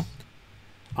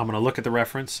I'm going to look at the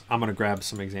reference. I'm going to grab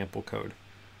some example code.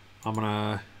 I'm going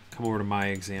to come over to my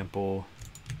example.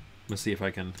 Let's see if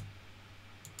I can.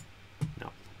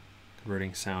 No.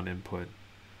 Converting sound input.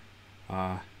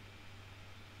 That's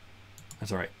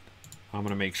all right. I'm going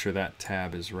to make sure that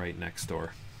tab is right next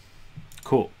door.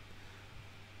 Cool.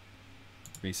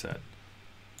 Reset.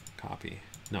 Copy.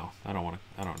 No, I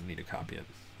don't need to copy it.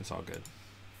 It's all good.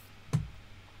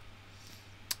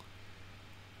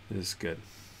 This is good.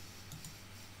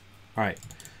 All right.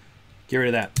 Get rid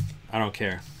of that. I don't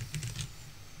care.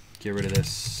 Get rid of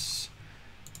this.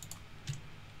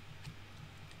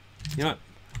 You know what?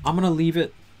 I'm gonna leave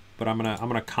it, but I'm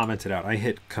gonna comment it out. I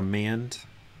hit Command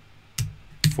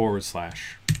 / that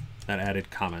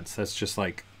added comments. That's just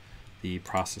like the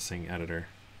processing editor.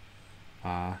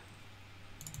 All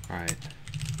right.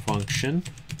 Function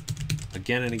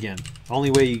again and again. Only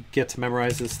way you get to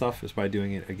memorize this stuff is by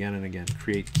doing it again and again.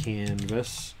 Create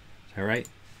canvas. Is that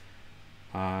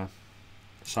right?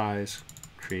 Size.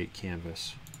 Create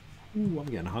canvas. Ooh, I'm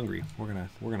getting hungry. We're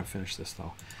gonna finish this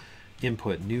though.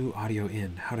 Input new audio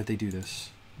in. How did they do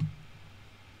this?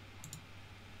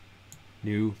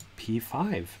 New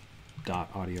P5 dot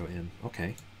audio in.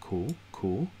 Okay, cool.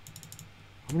 I'm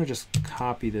gonna just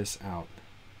copy this out.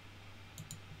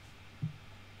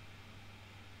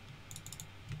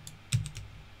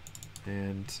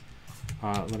 And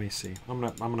let me see. I'm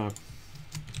gonna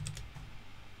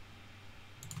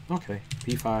okay,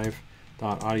 P5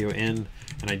 dot audio in,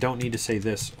 and I don't need to say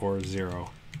this or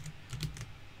 0.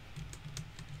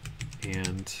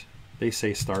 And they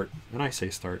say start, and I say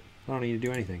start. I don't need to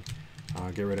do anything.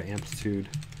 Get rid of amplitude.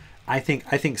 I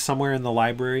think somewhere in the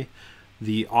library,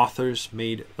 the authors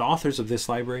of this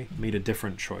library made a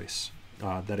different choice.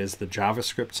 That is, the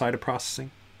JavaScript side of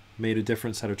processing made a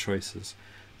different set of choices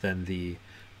than the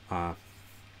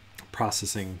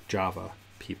processing Java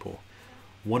people.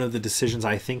 One of the decisions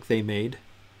I think they made,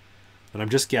 but I'm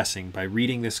just guessing by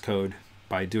reading this code,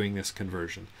 by doing this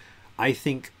conversion, I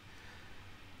think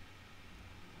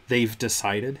they've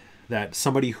decided that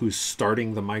somebody who's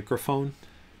starting the microphone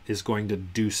is going to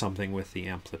do something with the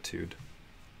amplitude.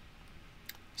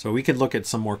 So we could look at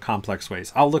some more complex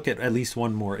ways. I'll look at least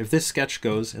one more. If this sketch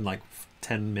goes in like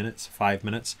 10 minutes, 5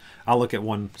 minutes, I'll look at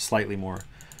one slightly more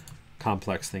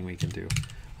complex thing we can do.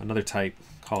 Another type,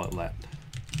 call it let.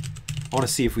 I want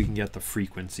to see if we can get the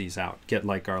frequencies out, get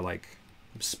like our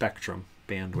spectrum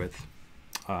bandwidth,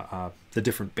 the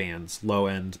different bands, low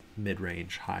end, mid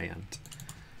range, high end,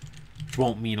 which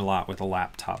won't mean a lot with a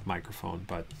laptop microphone,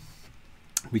 but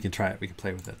We can try it. We can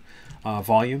play with it.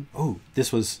 Volume. Oh,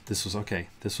 this was okay.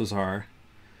 This was our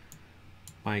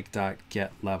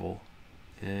mic.get level.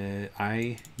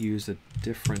 I used a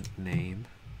different name.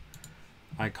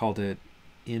 I called it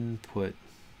input.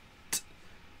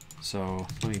 So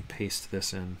let me paste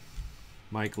this in.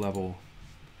 Mic level.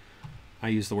 I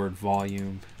used the word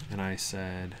volume, and I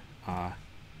said call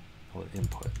it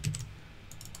input.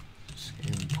 Just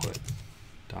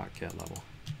input.get level.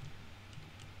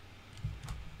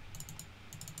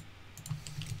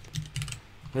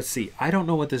 Let's see. I don't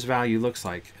know what this value looks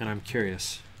like, and I'm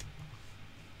curious.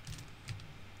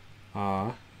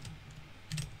 So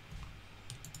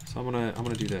I'm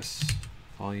gonna do this.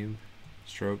 Volume,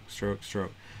 stroke, stroke,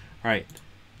 stroke. All right.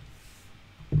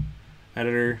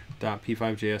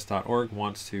 Editor.p5js.org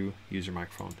wants to use your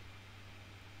microphone.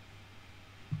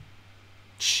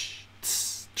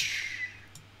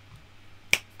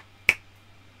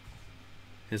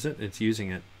 Is it? It's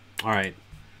using it. All right.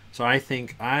 So I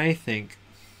think.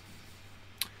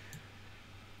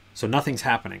 So nothing's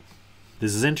happening.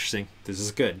 This is interesting. This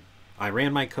is good. I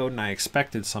ran my code and I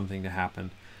expected something to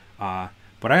happen.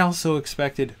 But I also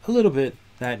expected a little bit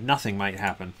that nothing might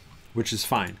happen, which is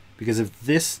fine. Because if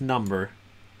this number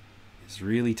is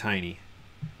really tiny,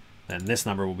 then this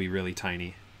number will be really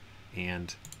tiny.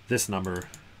 And this number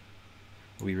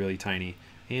will be really tiny.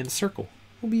 And the circle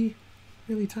will be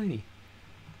really tiny.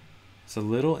 It's a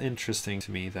little interesting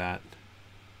to me that...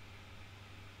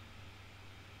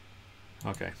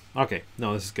 Okay,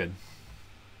 no, this is good.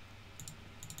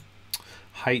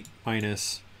 Height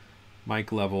minus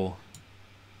mic level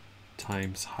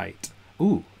times height.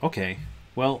 Ooh, okay.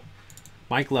 Well,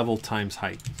 mic level times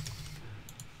height.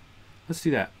 Let's do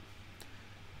that.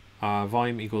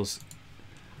 Volume equals,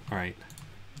 all right.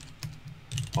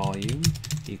 Volume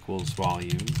equals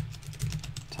volume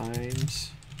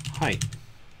times height.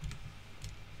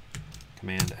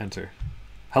 Command enter.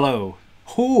 Hello.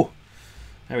 Oh,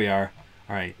 there we are.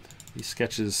 All right. These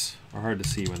sketches are hard to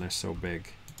see when they're so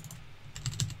big.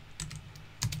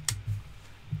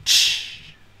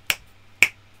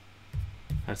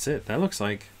 That's it. That looks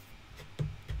like.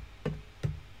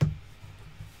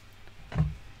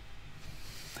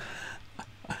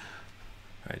 All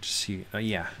right, just see.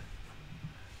 Yeah.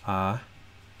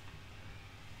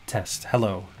 Test.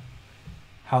 Hello.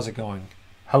 How's it going?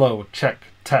 Hello. Check.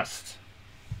 Test.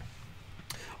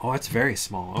 Oh, that's very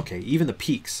small. Okay, even the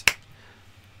peaks.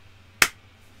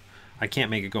 I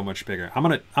can't make it go much bigger. I'm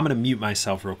gonna mute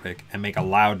myself real quick and make a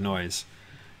loud noise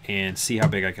and see how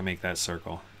big I can make that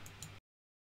circle.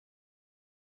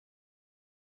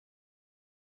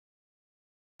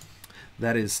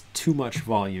 That is too much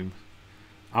volume.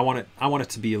 I want it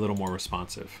to be a little more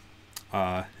responsive.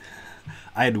 I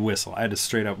had to whistle. I had to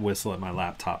straight up whistle at my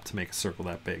laptop to make a circle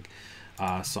that big.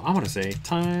 So I'm gonna say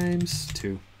times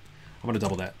 2. I'm gonna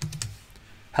double that.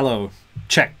 Hello,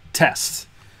 check, test.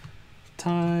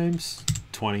 Times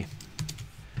 20.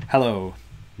 Hello.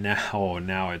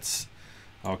 Now it's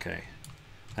okay.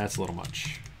 That's a little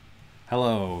much.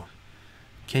 Hello.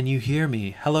 Can you hear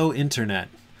me? Hello, internet.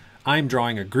 I'm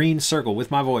drawing a green circle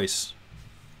with my voice.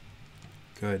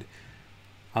 Good.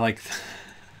 I like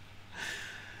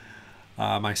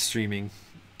my streaming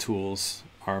tools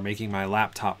are making my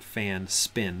laptop fan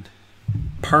spin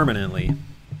permanently.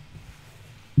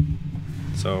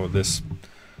 So this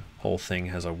whole thing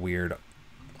has a weird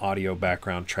audio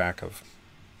background track of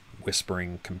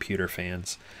whispering computer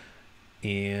fans,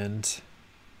 and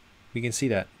we can see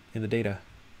that in the data.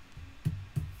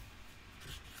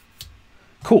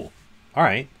 Cool. All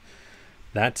right,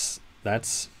 that's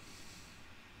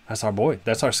our boy.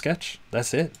 That's our sketch.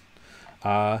 That's it.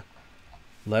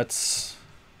 Let's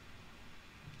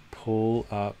pull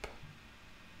up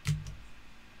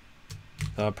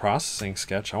the processing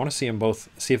sketch. I want to see them both,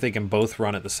 see if they can both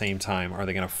run at the same time. Are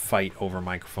they going to fight over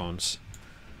microphones?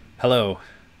 Hello,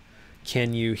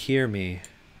 can you hear me?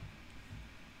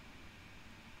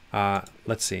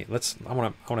 Let's see. I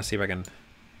want to see if I can.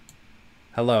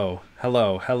 Hello.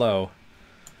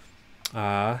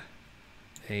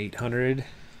 800.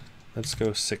 Let's go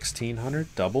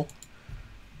 1600. Double.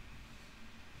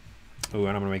 Ooh,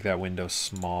 and I'm gonna make that window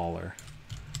smaller.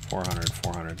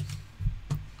 400.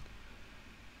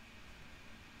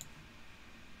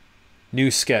 New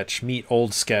sketch, meet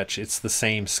old sketch. It's the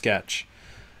same sketch.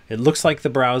 It looks like the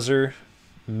browser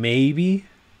maybe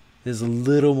is a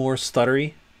little more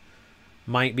stuttery.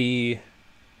 Might be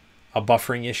a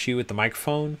buffering issue with the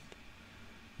microphone.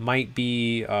 Might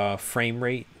be a frame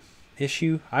rate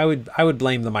issue. I would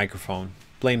blame the microphone,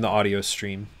 blame the audio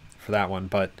stream for that one.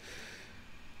 But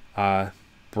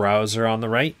browser on the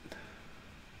right,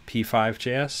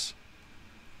 P5JS.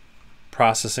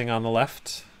 processing on the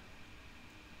left.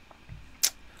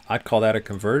 I'd call that a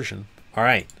conversion. All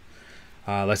right,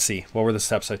 let's see. What were the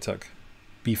steps I took?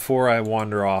 Before I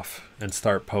wander off and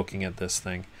start poking at this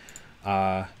thing,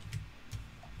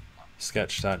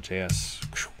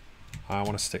 sketch.js. I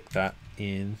want to stick that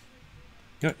in.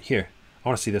 You know what? Here, I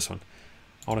want to see this one.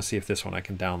 I want to see if this one I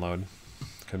can download.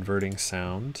 Converting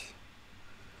sound.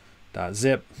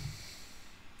 .zip.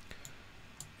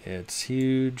 It's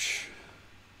huge.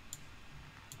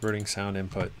 Converting sound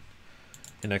input.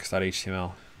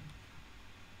 Index.html.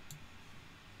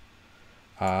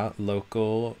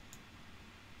 Local.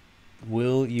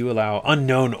 Will you allow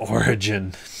unknown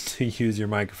origin to use your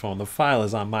microphone? The file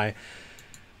is on my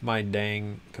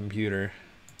dang computer.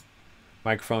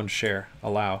 Microphone share.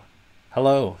 Allow.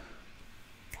 Hello.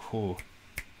 Ooh.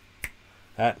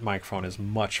 That microphone is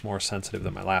much more sensitive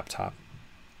than my laptop.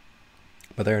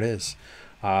 But there it is.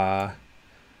 If I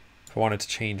wanted to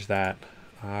change that,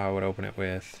 I would open it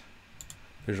with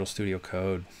Visual Studio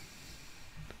Code.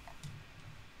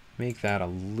 Make that a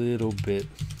little bit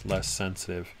less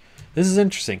sensitive. This is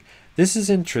interesting. This is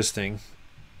interesting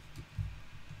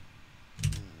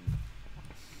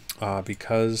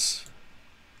because,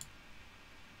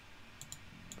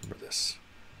 remember this.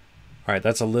 All right,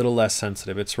 that's a little less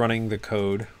sensitive. It's running the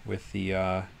code with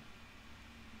the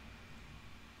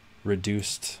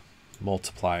reduced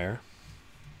multiplier.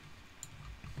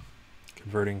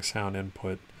 Converting sound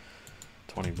input,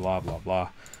 20 blah, blah, blah.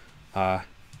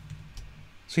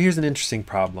 So here's an interesting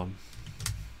problem.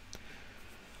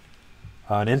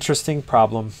 An interesting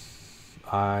problem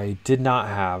I did not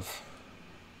have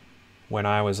when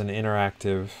I was an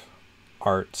interactive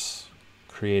arts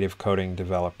creative coding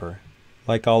developer.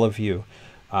 Like all of you,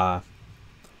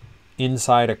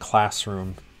 inside a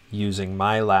classroom using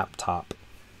my laptop,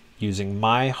 using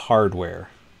my hardware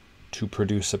to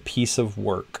produce a piece of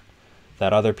work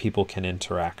that other people can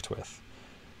interact with.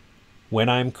 When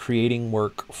I'm creating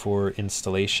work for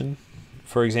installation,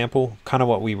 for example, kind of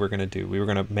what we were going to do. We were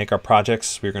going to make our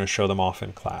projects, we were going to show them off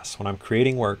in class. When I'm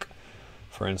creating work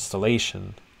for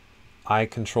installation, I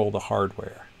control the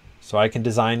hardware. So I can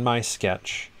design my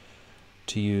sketch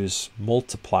to use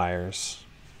multipliers,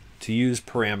 to use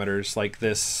parameters like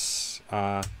this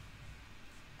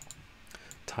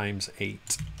times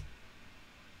 8.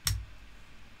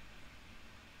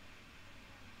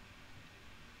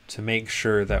 To make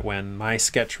sure that when my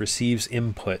sketch receives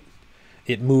input,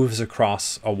 it moves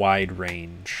across a wide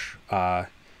range.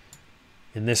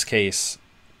 In this case,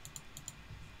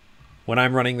 when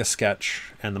I'm running the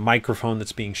sketch and the microphone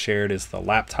that's being shared is the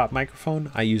laptop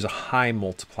microphone, I use a high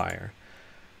multiplier.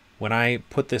 When I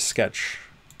put this sketch,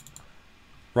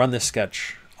 run this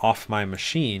sketch off my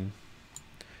machine,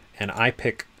 and I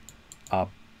pick a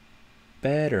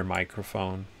better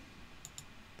microphone,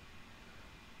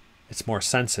 it's more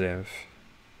sensitive.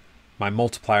 My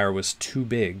multiplier was too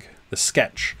big. The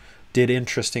sketch did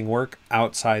interesting work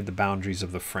outside the boundaries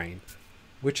of the frame,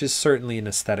 which is certainly an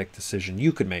aesthetic decision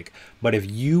you could make. But if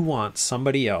you want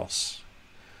somebody else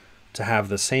to have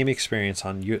the same experience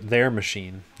on their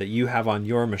machine that you have on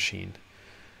your machine,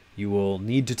 you will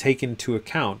need to take into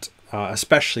account,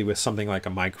 especially with something like a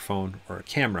microphone or a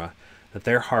camera, that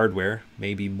their hardware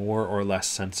may be more or less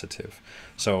sensitive.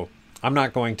 So I'm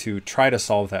not going to try to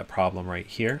solve that problem right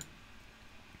here.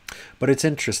 But it's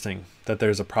interesting that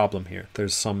there's a problem here.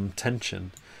 There's some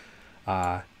tension.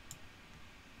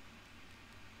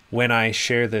 When I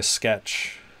share this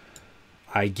sketch,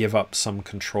 I give up some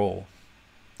control.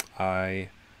 Well,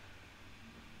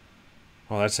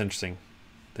 that's interesting.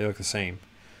 They look the same.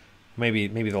 Maybe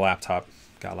the laptop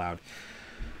got loud.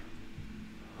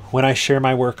 When I share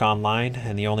my work online,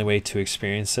 and the only way to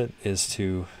experience it is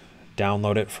to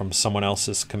download it from someone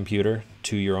else's computer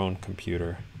to your own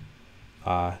computer.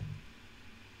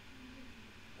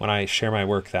 When I share my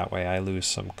work that way, I lose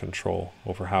some control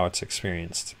over how it's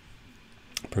experienced,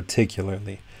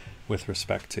 particularly with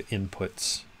respect to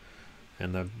inputs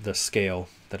and the scale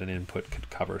that an input could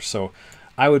cover. So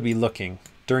I would be looking,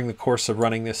 during the course of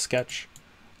running this sketch,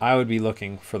 I would be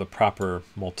looking for the proper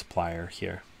multiplier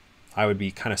here. I would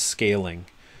be kind of scaling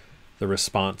the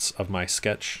response of my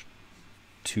sketch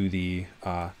to the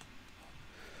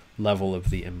level of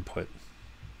the input.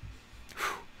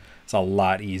 It's a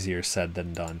lot easier said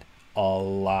than done. A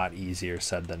lot easier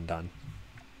said than done.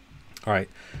 All right,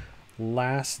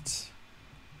 last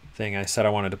thing I said I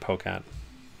wanted to poke at.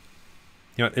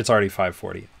 You know, it's already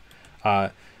 5:40.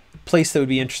 Place that would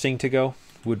be interesting to go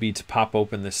would be to pop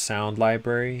open this sound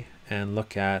library and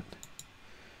look at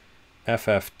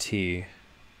FFT,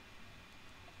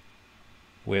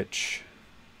 which,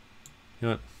 you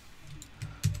know what,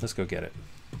 let's go get it.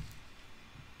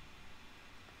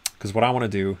 Because what I want to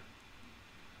do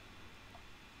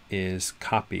is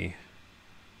copy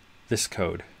this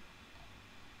code,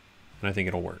 and I think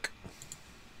it'll work.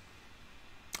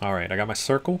 All right, I got my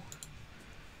circle,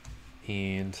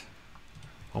 and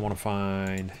I want to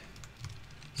find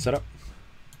setup,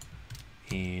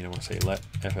 and I want to say let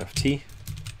FFT.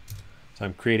 So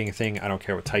I'm creating a thing. I don't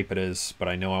care what type it is, but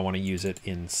I know I want to use it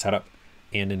in setup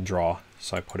and in draw.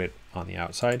 So I put it on the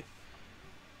outside,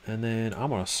 and then I'm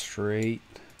going to straight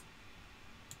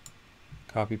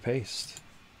copy paste.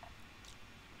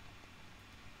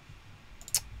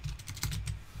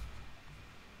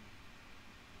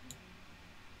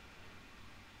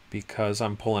 Because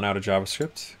I'm pulling out of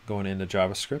JavaScript, going into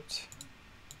JavaScript,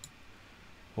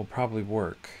 will probably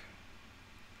work.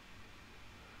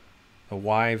 The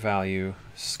Y value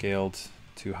scaled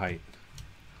to height.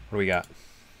 What do we got?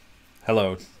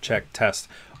 Hello, check, test.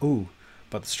 Ooh,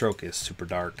 but the stroke is super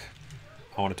dark.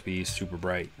 I want it to be super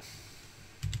bright.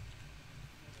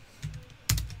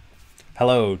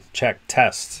 Hello, check,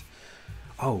 test.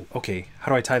 Oh, okay.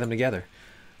 How do I tie them together?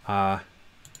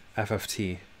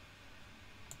 FFT.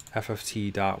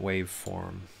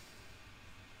 FFT.waveform.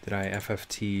 Did I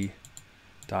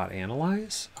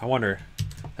FFT.analyze? I wonder,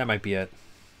 that might be it.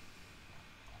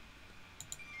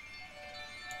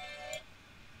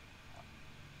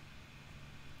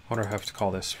 I wonder if I have to call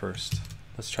this first.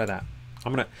 Let's try that.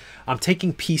 I'm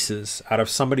taking pieces out of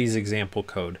somebody's example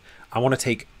code. I want to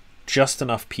take just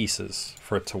enough pieces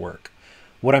for it to work.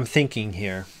 What I'm thinking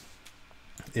here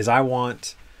is I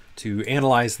want to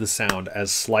analyze the sound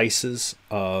as slices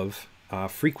of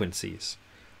frequencies.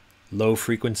 Low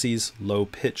frequencies, low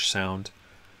pitch sound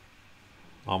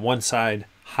on one side,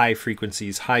 high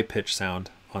frequencies, high pitch sound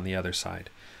on the other side.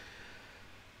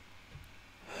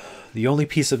 The only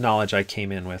piece of knowledge I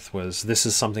came in with was this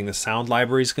is something the sound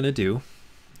library is going to do,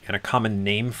 and a common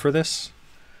name for this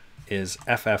is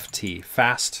FFT,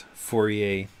 Fast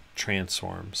Fourier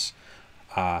Transforms.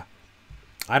 I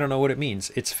don't know what it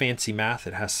means. It's fancy math.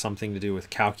 It has something to do with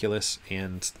calculus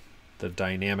and the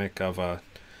dynamic of a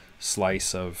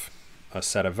slice of a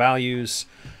set of values,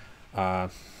 how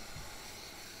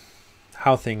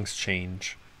things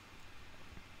change.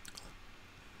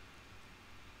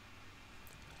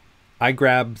 I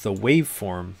grab the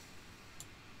waveform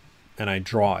and I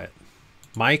draw it.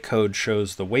 My code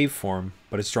shows the waveform,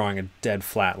 but it's drawing a dead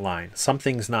flat line.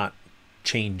 Something's not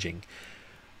changing.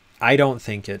 I don't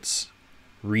think it's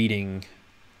reading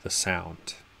the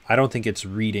sound. I don't think it's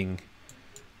reading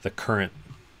the current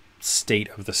state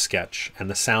of the sketch and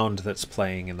the sound that's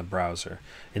playing in the browser.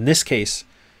 In this case,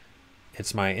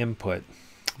 it's my input,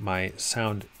 my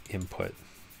sound input.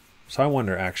 So I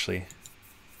wonder actually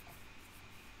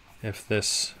if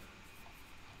this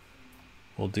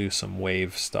will do some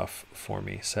wave stuff for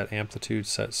me. Set amplitude,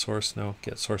 set source, no,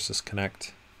 get sources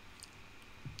connect.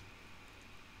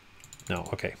 No,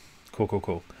 okay,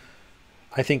 cool.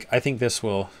 I think this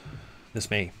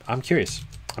may, I'm curious.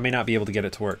 I may not be able to get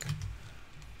it to work.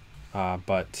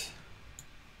 But,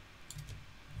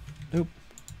 nope.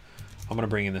 I'm gonna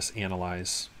bring in this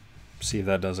analyze, see if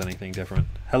that does anything different.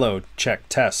 Hello, check,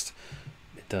 test.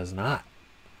 It does not.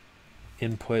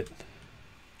 Input.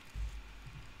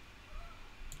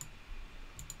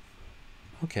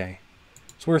 Okay.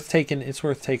 It's worth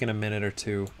taking a minute or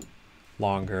two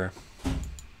longer.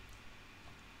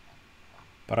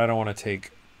 But I don't want to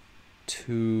take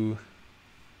too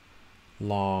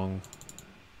long.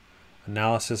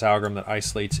 Analysis algorithm that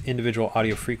isolates individual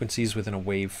audio frequencies within a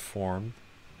waveform.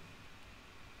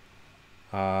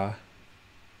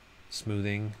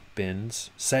 Smoothing,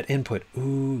 bins, set input.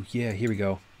 Ooh, yeah, here we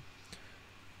go.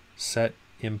 Set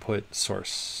input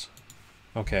source.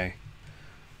 Okay,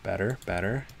 better.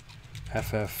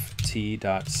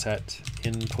 FFT.set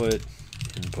input.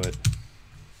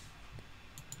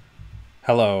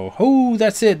 Hello. Oh,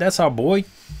 that's it. That's our boy.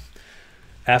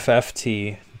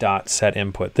 FFT.set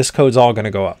input. This code's all going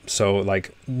to go up. So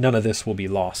like none of this will be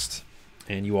lost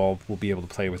and you all will be able to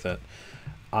play with it.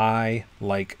 I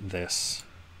like this.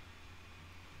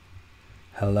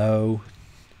 Hello.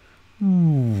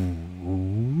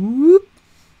 Whoop.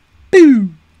 Boo.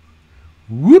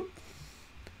 Whoop.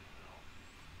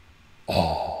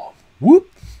 Oh.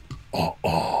 Whoop.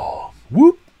 Oh.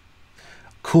 Whoop.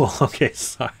 Cool. Okay,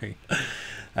 sorry.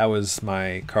 That was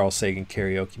my Carl Sagan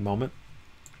karaoke moment.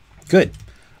 Good.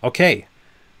 Okay.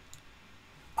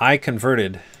 I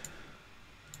converted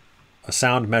a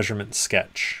sound measurement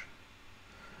sketch.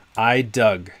 I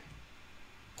dug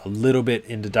a little bit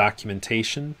into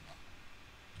documentation.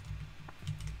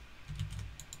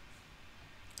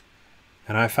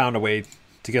 And I found a way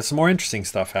to get some more interesting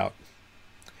stuff out.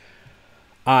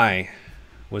 I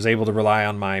was able to rely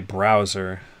on my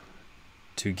browser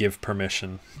to give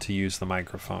permission to use the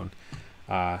microphone.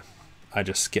 I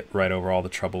just skipped right over all the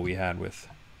trouble we had with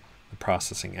the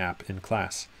processing app in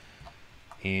class.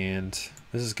 And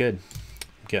this is good.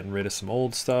 I'm getting rid of some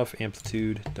old stuff.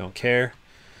 Amplitude, don't care.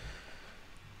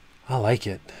 I like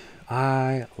it.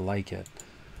 I like it.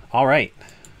 All right.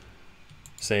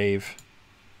 Save.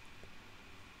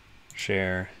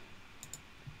 Share.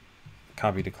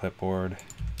 Copy to clipboard.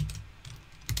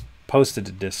 Post it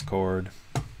to Discord.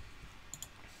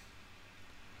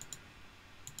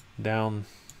 Down.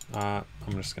 I'm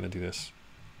just going to do this.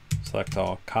 Select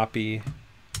all. Copy.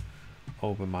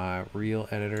 Open my reel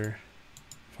editor.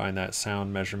 Find that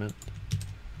sound measurement.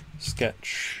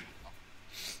 Sketch.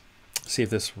 See if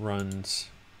this runs.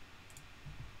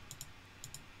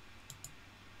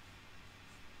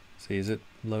 See, is it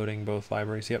loading both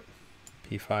libraries? Yep.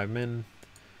 P5 min.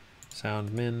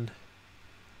 Sound min.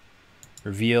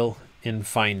 Reveal in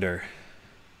Finder.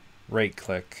 Right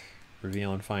click.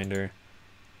 Reveal in Finder.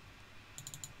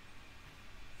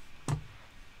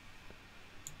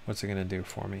 What's it going to do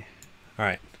for me? All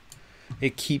right.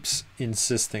 It keeps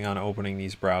insisting on opening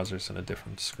these browsers in a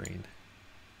different screen.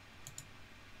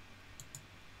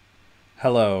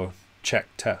 Hello, check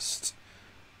tests.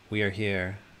 We are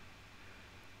here.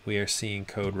 We are seeing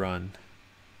code run.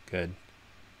 Good.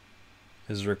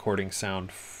 This is recording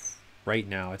sound right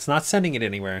now. It's not sending it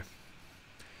anywhere.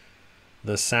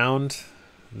 The sound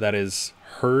that is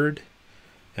heard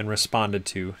and responded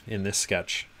to in this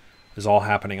sketch is all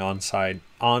happening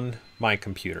on my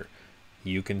computer.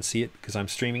 You can see it because I'm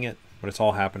streaming it, but it's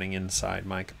all happening inside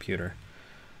my computer.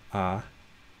 Yeah,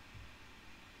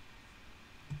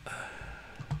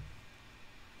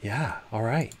 all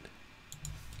right.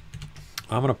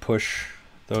 I'm going to push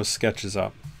those sketches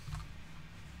up.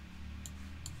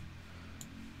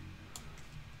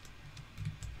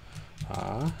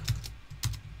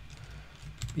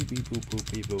 Beep, beep, boop,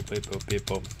 boop, beep, boop, beep, boop, beep,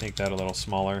 boop. Make that a little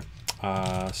smaller.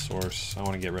 Source. I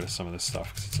want to get rid of some of this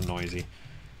stuff because it's noisy.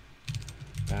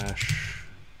 Bash.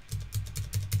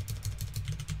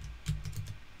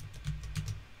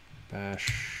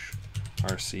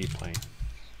 RC plain.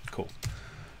 Cool.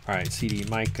 All right, CD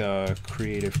MICA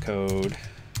creative code.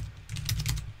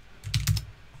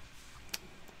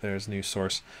 There's new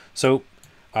source. So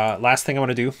last thing I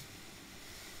want to do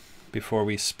before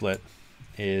we split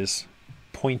is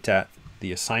point at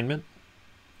the assignment,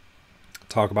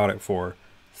 talk about it for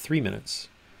 3 minutes,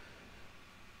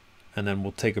 and then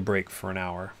we'll take a break for an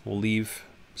hour. We'll leave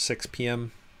 6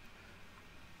 p.m.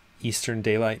 Eastern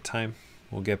Daylight Time.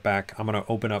 We'll get back. I'm going to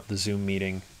open up the Zoom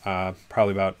meeting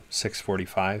probably about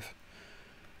 6:45.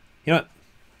 You know what?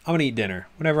 I'm going to eat dinner.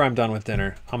 Whenever I'm done with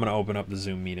dinner, I'm going to open up the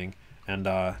Zoom meeting and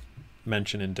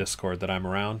mention in Discord that I'm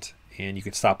around, and you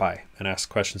can stop by and ask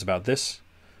questions about this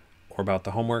or about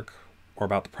the homework or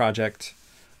about the project.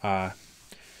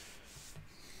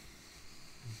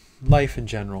 Life in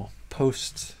general,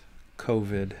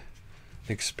 post-COVID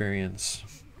experience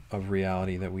of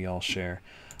reality that we all share.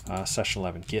 Session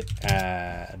 11, git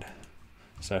add.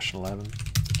 Session 11,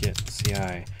 git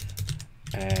CI.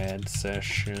 Add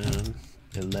session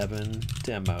 11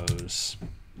 demos.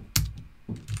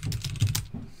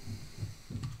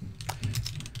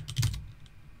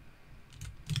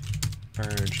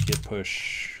 Merge, git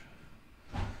push.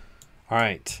 All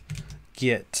right.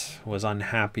 Git was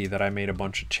unhappy that I made a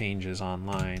bunch of changes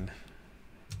online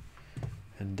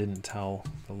and didn't tell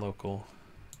the local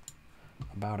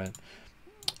about it.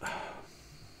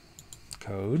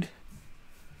 Code.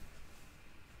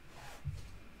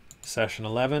 Session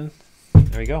 11.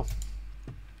 There we go.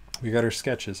 We got our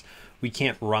sketches. We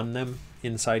can't run them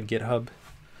inside GitHub.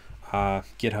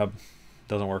 GitHub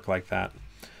doesn't work like that,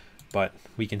 but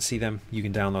we can see them. You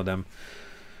can download them.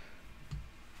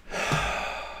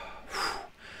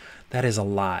 That is a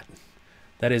lot.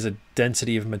 That is a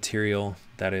density of material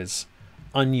that is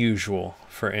unusual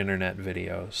for internet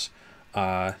videos.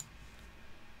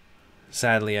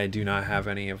 Sadly, I do not have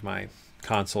any of my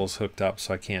consoles hooked up,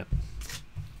 so I can't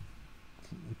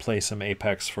play some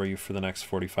Apex for you for the next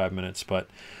 45 minutes. But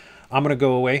I'm going to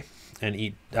go away and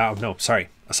eat. No, sorry.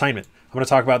 Assignment. I'm going to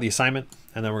talk about the assignment,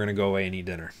 and then we're going to go away and eat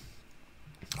dinner.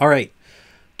 All right.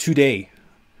 Today,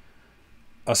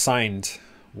 assigned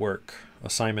work.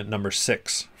 Assignment number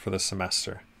 6 for the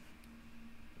semester.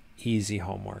 Easy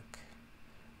homework.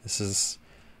 This is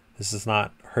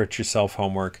not hurt yourself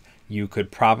homework. You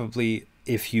could probably,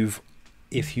 if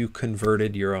you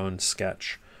converted your own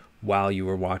sketch while you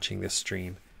were watching this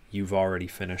stream, you've already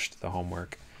finished the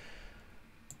homework.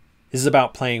 This is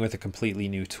about playing with a completely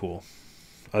new tool.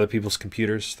 Other people's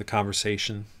computers, the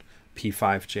conversation,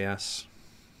 P5.js.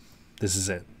 This is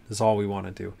it. This is all we want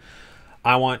to do.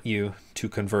 I want you to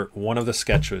convert one of the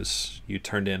sketches you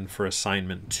turned in for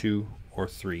assignment 2 or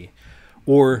 3,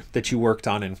 or that you worked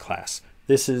on in class.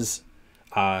 This is,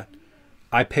 I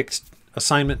picked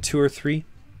assignment 2 or 3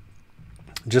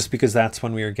 just because that's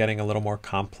when we were getting a little more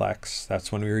complex.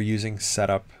 That's when we were using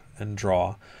setup and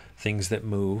draw, things that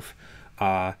move.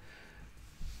 For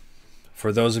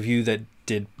those of you that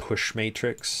did push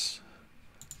matrix,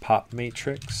 pop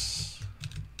matrix,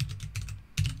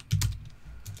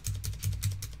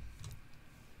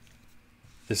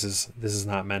 this is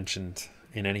not mentioned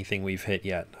in anything we've hit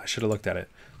yet. I should have looked at it.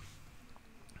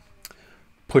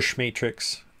 Push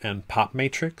matrix and pop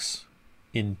matrix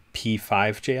in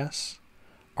P5.js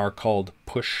are called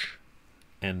push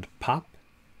and pop.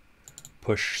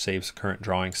 Push saves current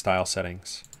drawing style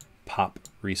settings. Pop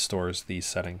restores these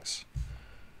settings.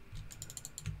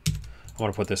 I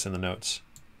want to put this in the notes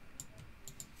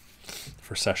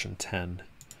for session 10.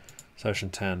 Session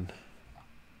 10,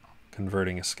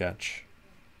 converting a sketch.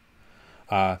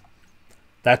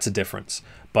 That's a difference.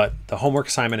 But the homework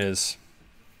assignment is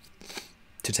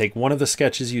to take one of the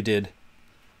sketches you did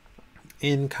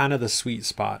in kind of the sweet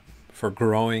spot for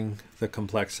growing the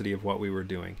complexity of what we were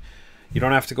doing. You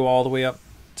don't have to go all the way up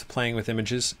to playing with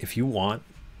images if you want,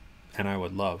 and I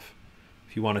would love,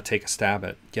 if you want to take a stab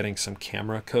at getting some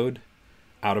camera code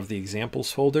out of the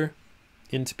examples folder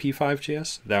into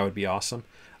P5.js, that would be awesome.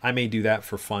 I may do that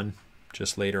for fun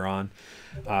just later on.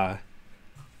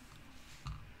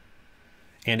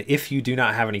 And if you do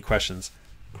not have any questions,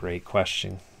 great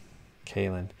question,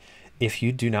 Kaylin. If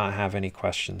you do not have any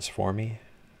questions for me,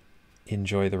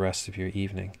 enjoy the rest of your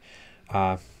evening.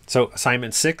 So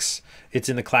assignment 6, it's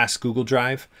in the class Google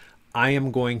Drive. I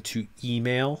am going to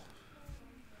email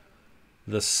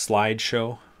the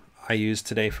slideshow I used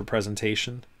today for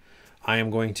presentation. I am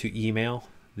going to email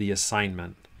the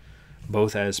assignment,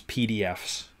 both as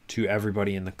PDFs, to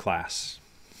everybody in the class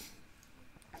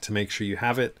to make sure you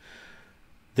have it.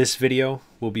 This video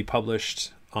will be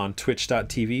published on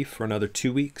twitch.tv for another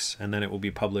 2 weeks, and then it will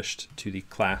be published to the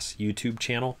class YouTube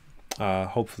channel,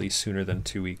 hopefully sooner than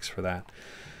 2 weeks for that.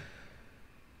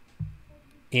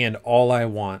 And all I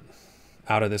want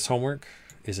out of this homework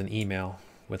is an email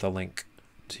with a link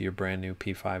to your brand new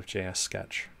P5.js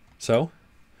sketch. So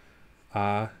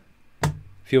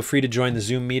feel free to join the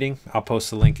Zoom meeting. I'll post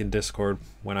the link in Discord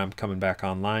when I'm coming back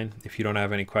online. If you don't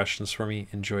have any questions for me,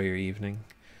 enjoy your evening.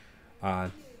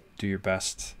 Do your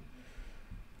best.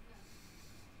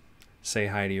 Say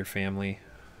hi to your family.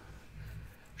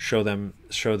 Show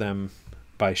them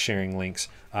by sharing links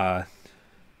the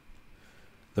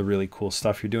really cool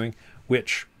stuff you're doing,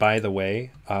 which, by the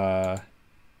way, now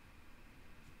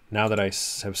that I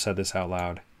have said this out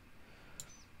loud,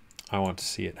 I want to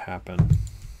see it happen.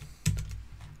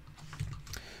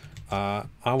 I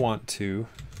want to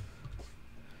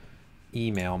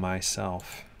email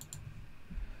myself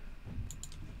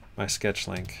my sketch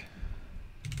link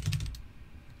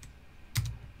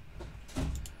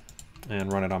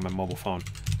and run it on my mobile phone,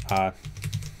 because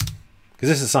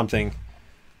this is something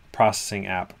processing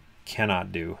app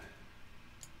cannot do.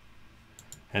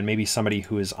 And maybe somebody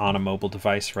who is on a mobile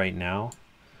device right now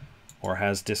or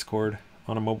has Discord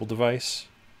on a mobile device,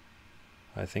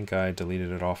 I think I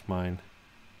deleted it off mine.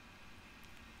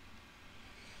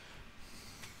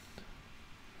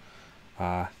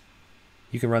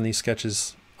 You can run these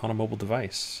sketches on a mobile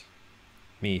device.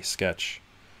 Me, sketch.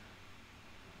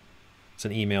 It's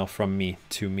an email from me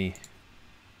to me.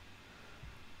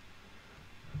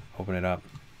 Open it up.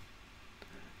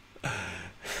 There's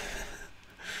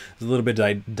a little bit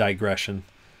of digression.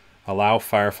 Allow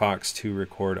Firefox to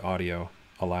record audio.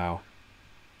 Allow.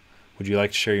 Would you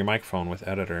like to share your microphone with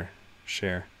editor?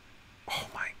 Share. Oh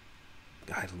my,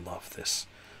 I love this.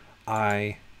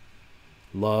 I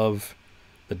love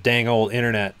the dang old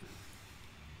internet.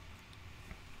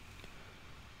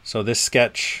 So this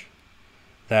sketch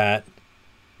that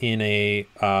in a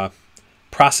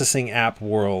processing app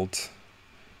world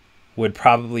would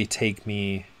probably take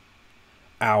me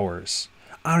hours.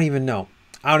 I don't even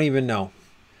know.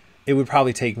 It would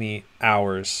probably take me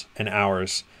hours and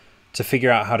hours to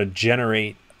figure out how to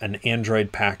generate an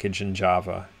Android package in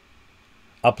Java,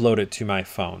 upload it to my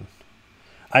phone.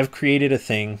 I've created a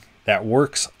thing that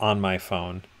works on my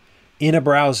phone in a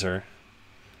browser,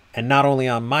 and not only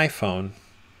on my phone,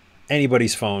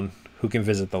 anybody's phone who can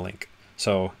visit the link.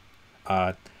 So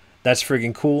that's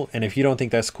friggin' cool. And if you don't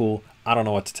think that's cool, I don't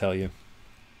know what to tell you.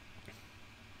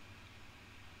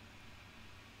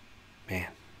 Man,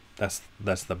 that's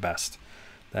the best.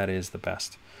 That is the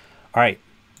best. All right.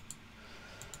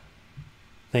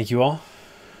 Thank you all.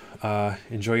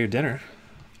 Enjoy your dinner.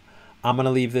 I'm going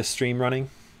to leave this stream running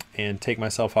and take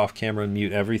myself off camera and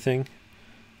mute everything,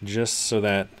 just so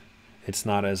that it's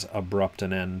not as abrupt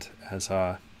an end as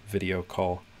a video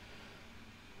call,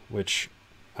 which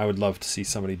I would love to see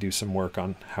somebody do some work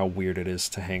on how weird it is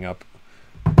to hang up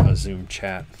a Zoom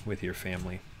chat with your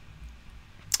family.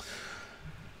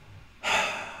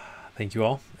 Thank you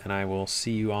all, and I will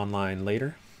see you online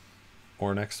later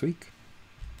or next week.